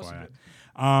right. Just Of course he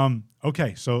FYI.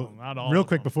 Okay, so not all real of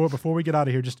quick them. before we get out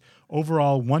of here, just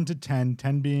overall 1 to 10,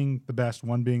 10 being the best,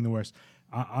 1 being the worst.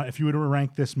 If you were to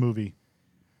rank this movie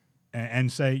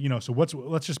and say, you know, so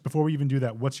let's just before we even do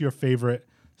that, what's your favorite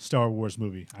Star Wars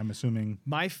movie? I'm assuming.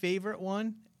 My favorite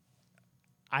one,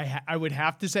 I would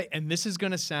have to say, and this is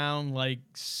going to sound like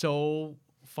so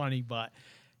funny, but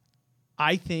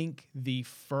I think the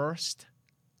first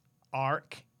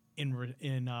arc in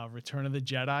Return of the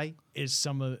Jedi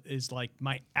is like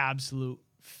my absolute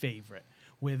favorite.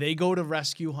 Where they go to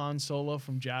rescue Han Solo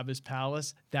from Jabba's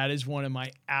palace, that is one of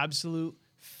my absolute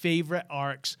favorite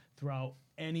arcs throughout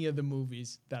any of the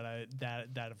movies that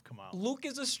have come out. Luke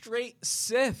is a straight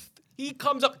Sith. He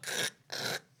comes up.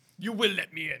 You will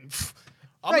let me in.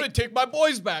 I'm Right. gonna take my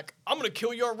boys back. I'm gonna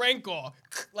kill your Rancor.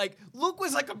 Like Luke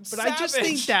was like a But I just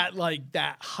think that like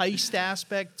that heist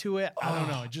aspect to it, I don't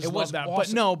know, I just it love was that. But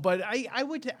awesome. no, but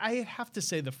I have to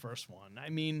say the first one. I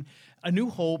mean, A New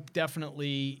Hope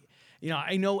definitely. You know,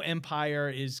 I know Empire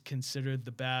is considered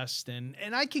the best, and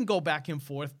I can go back and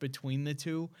forth between the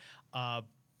two.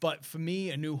 But for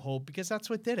me, A New Hope, because that's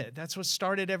what did it. That's what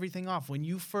started everything off. When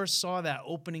you first saw that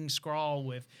opening scroll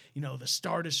with, you know, the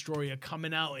Star Destroyer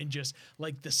coming out and just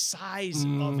like the size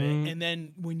of it. And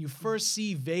then when you first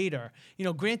see Vader, you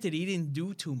know, granted, he didn't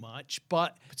do too much,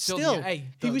 but still, still, yeah, hey,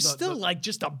 he the- was the- still the- like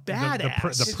just a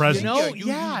badass. the presence. You know, You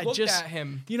yeah, looked just at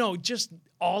him. you know, just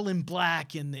all in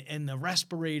black and the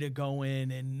respirator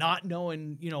going and not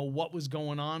knowing, you know, what was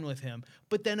going on with him.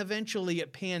 But then eventually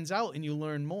it pans out and you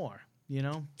learn more, you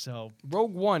know? So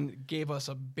Rogue One gave us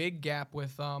a big gap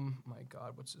with my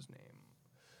God, what's his name?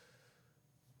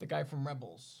 The guy from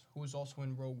Rebels, who was also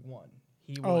in Rogue One.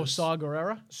 He was Saw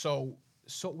Gerrera? so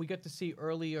we get to see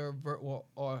earlier or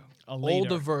Later.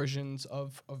 older versions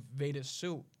of Vader's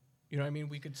suit. You know what I mean?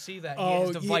 We could see that Oh,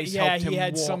 his device yeah, helped him he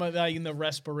had walk. some of that in the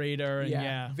respirator and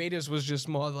yeah. Vader's was just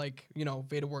more like, you know,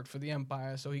 Vader worked for the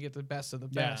Empire, so he get the best of the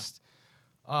Yeah. best.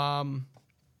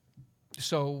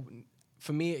 So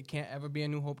for me, it can't ever be A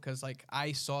New Hope because like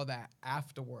I saw that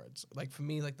afterwards. Like for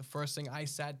me, like the first thing I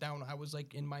sat down, I was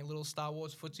like in my little Star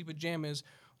Wars footsie pajamas,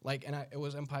 like, and it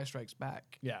was Empire Strikes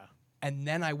Back. Yeah. And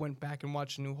then I went back and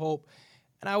watched A New Hope.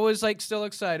 and I was like still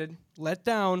excited, let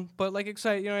down, but like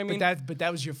excited. You know what I mean? But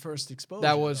that was your first exposure.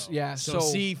 That was- though. yeah, So, so-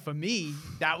 see, for me,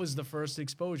 that was the first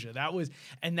exposure.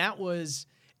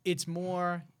 It's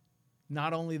more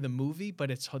not only the movie,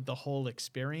 but it's the whole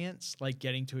experience, like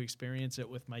getting to experience it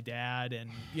with my dad,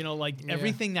 and like Yeah.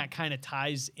 everything that kind of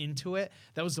ties into it.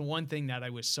 That was the one thing that I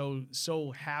was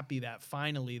so happy that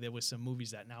finally there was some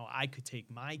movies that now I could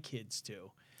take my kids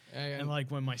to. And like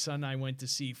when my son and I went to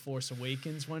see Force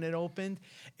Awakens when it opened,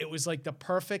 it was like the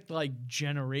perfect like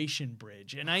generation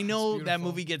bridge. And I know that beautiful.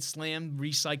 movie gets slammed,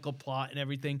 recycled plot and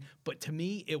everything, but to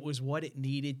me it was what it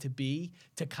needed to be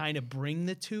to kind of bring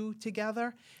the two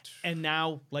together. And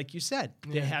now, like you said,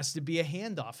 there has to be a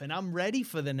handoff, and I'm ready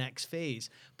for the next phase.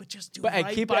 But just do Hey,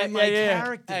 right keep by it- my yeah.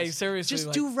 characters. Hey, seriously, just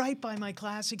like, do right by my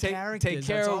classic characters. Take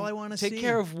care That's of, all I want to see. Take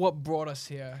care of what brought us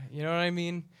here. You know what I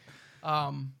mean?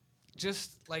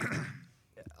 Just like,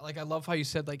 like I love how you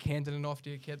said like handing it off to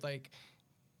your kid. Like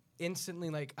instantly,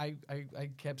 like I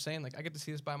kept saying like I get to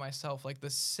see this by myself. Like the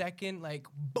second like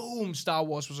boom, Star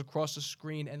Wars was across the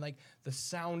screen and like the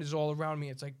sound is all around me.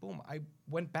 It's like boom, I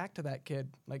went back to that kid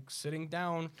like sitting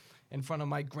down in front of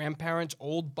my grandparents'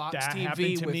 old box That TV.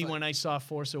 happened to with, me like, when I saw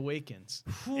Force Awakens.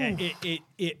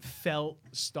 It felt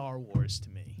Star Wars to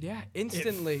me. yeah,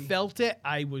 instantly. It felt it.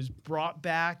 I was brought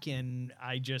back, and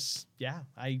I just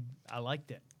I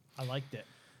liked it. I liked it.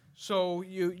 So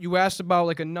you asked about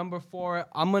like a number for it.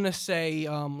 I'm gonna say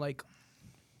like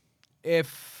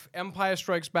if Empire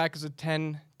Strikes Back is a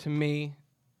 10 to me,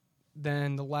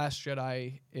 then The Last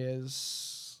Jedi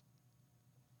is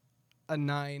a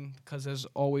 9 because there's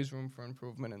always room for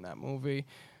improvement in that movie.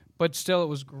 But still, it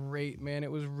was great, man.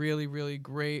 It was really, really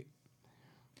great.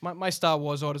 My Star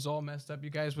Wars order's all messed up. You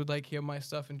guys would like hear my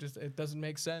stuff and just it doesn't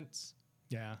make sense.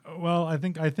 Yeah. Well, I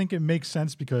think it makes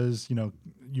sense because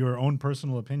your own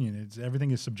personal opinion.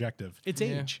 Everything is subjective. It's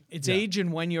Yeah. age. It's Yeah. age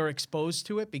and when you're exposed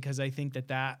to it, because I think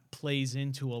that plays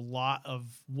into a lot of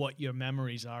what your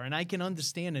memories are. And I can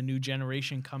understand a new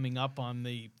generation coming up on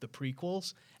the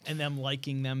prequels and them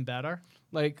liking them better.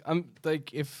 Like I'm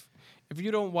like if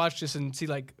you don't watch this and see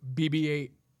like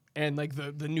BB-8 and like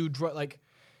the new drug, like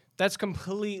that's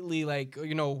completely like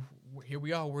here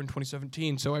we are, we're in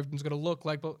 2017, so everything's gonna look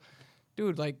like, but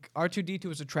dude, like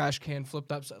R2D2 is a trash can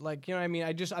flipped up, like you know what I mean.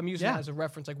 I'm using Yeah. that as a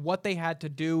reference, like what they had to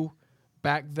do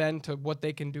back then to what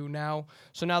they can do now.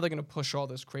 So now they're gonna push all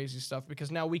this crazy stuff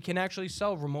because now we can actually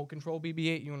sell remote control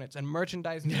BB-8 units and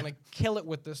merchandising is gonna kill it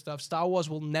with this stuff. Star Wars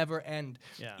will never end.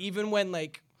 Yeah. Even when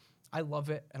like I love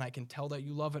it and I can tell that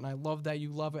you love it and I love that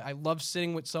you love it. I love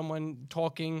sitting with someone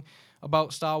talking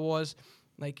about Star Wars.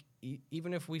 Like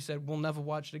even if we said we'll never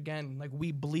watch it again, like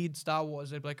we bleed Star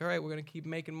Wars, they'd be like, all right, we're gonna keep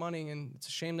making money, and it's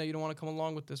a shame that you don't want to come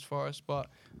along with this for us. But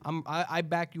I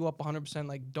back you up 100%.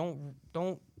 Like don't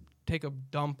take a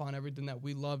dump on everything that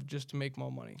we love just to make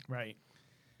more money. Right.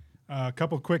 A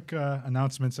couple quick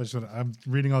announcements. I'm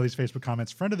reading all these Facebook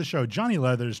comments. Friend of the show, Johnny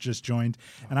Leathers, just joined.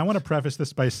 And I want to preface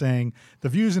this by saying the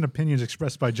views and opinions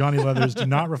expressed by Johnny Leathers do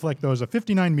not reflect those of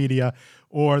 59 Media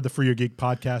or the Free Your Geek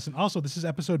podcast. And also, this is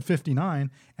episode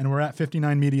 59, and we're at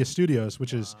 59 Media Studios,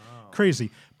 which is crazy.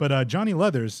 But Johnny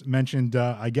Leathers mentioned,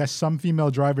 I guess, some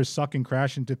female drivers suck and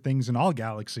crash into things in all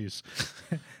galaxies.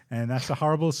 And that's a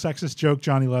horrible sexist joke,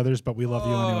 Johnny Leathers, but we love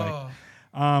you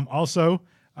anyway. Also,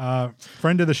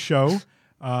 friend of the show,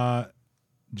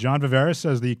 John Vivera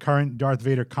says the current Darth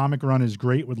Vader comic run is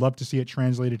great. Would love to see it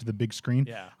translated to the big screen.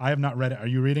 Yeah. I have not read it. Are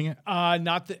you reading it? I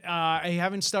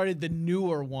haven't started the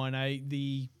newer one.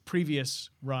 The previous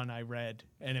run I read,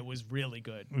 and it was really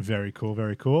good. Very cool,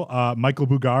 very cool. Michael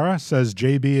Bugara says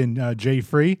JB and Jay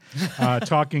Free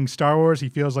talking Star Wars. He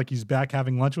feels like he's back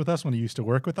having lunch with us when he used to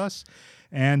work with us.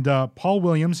 And Paul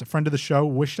Williams, a friend of the show,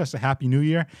 wished us a Happy New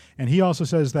Year. And he also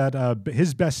says that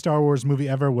his best Star Wars movie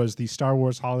ever was the Star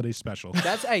Wars Holiday Special.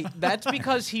 That's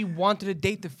because he wanted to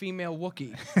date the female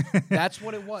Wookiee. That's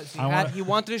what it was. He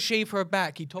wanted to shave her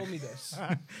back. He told me this.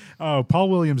 Oh, Paul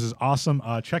Williams is awesome.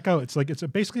 Check out. It's like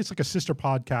a sister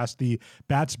podcast, the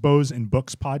Bats, Bows, and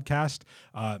Books podcast.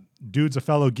 Dude's a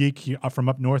fellow geek from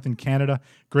up north in Canada.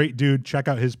 Great dude. Check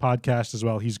out his podcast as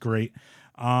well. He's great.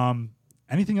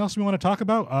 Anything else we want to talk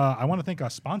about? I want to thank our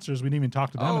sponsors. We didn't even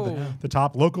talk to them at the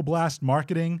top. Local Blast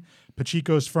Marketing,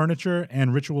 Pachico's Furniture,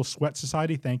 and Ritual Sweat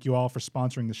Society. Thank you all for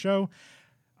sponsoring the show.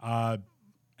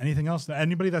 Anything else?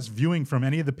 Anybody that's viewing from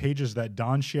any of the pages that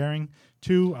Don's sharing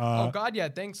to? Oh God, yeah.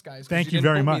 Thanks, guys. 'cause Thank you didn't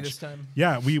very vote me much. this time.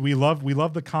 Yeah, we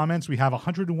love the comments. We have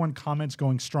 101 comments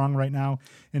going strong right now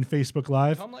in Facebook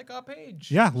Live. Come like our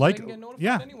page. Yeah, so like I can get notified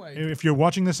yeah. anyway. If you're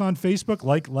watching this on Facebook,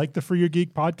 like the For Your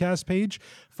Geek podcast page.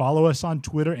 Follow us on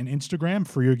Twitter and Instagram.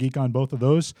 For Your Geek on both of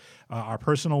those. Our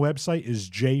personal website is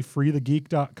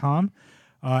jfreethegeek.com.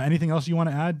 Anything else you want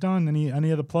to add, Don?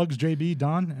 Any other plugs, JB,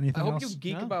 Don? Anything I hope else? you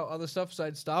geek No. about other stuff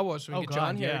besides Star Wars so we Oh, get God,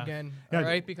 John here yeah. again. Yeah. All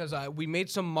right, because we made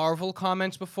some Marvel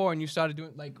comments before, and you started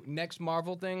doing like next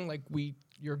Marvel thing. Like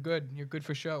you're good. You're good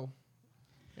for show.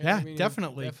 You know Yeah, what I mean? You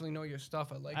definitely. definitely know your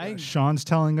stuff. I like I- that. Sean's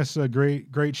telling us a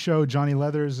great show. Johnny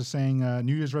Leathers is saying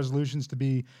New Year's resolutions to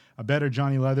be a better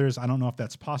Johnny Leathers. I don't know if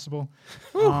that's possible.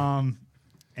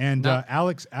 And No.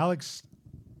 Alex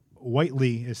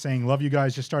Whiteley is saying, love you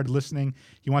guys, just started listening.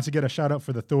 He wants to get a shout out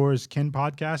for the Thor's Kin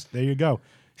podcast. There you go.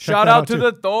 Check Shout that out to too.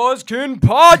 the Thorskin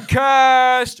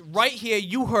podcast right here.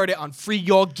 You heard it on Free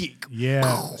Your Geek.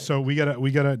 Yeah. So we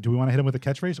gotta do we want to hit him with a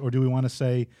catchphrase, or do we want to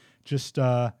say just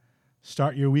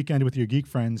start your weekend with your geek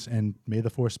friends and may the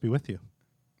force be with you?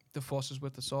 The force is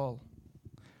with us all.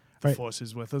 Right. Force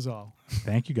is with us all.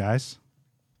 Thank you guys.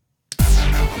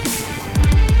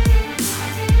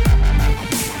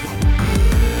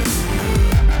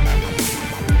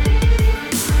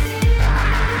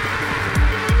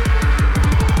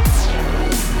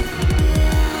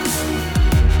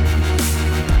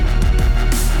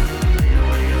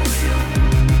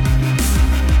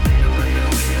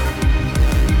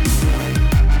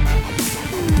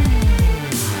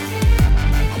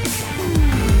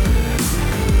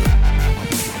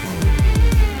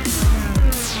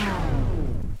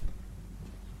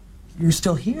 You're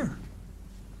still here.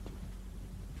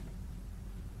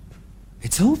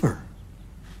 It's over.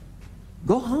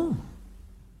 Go home.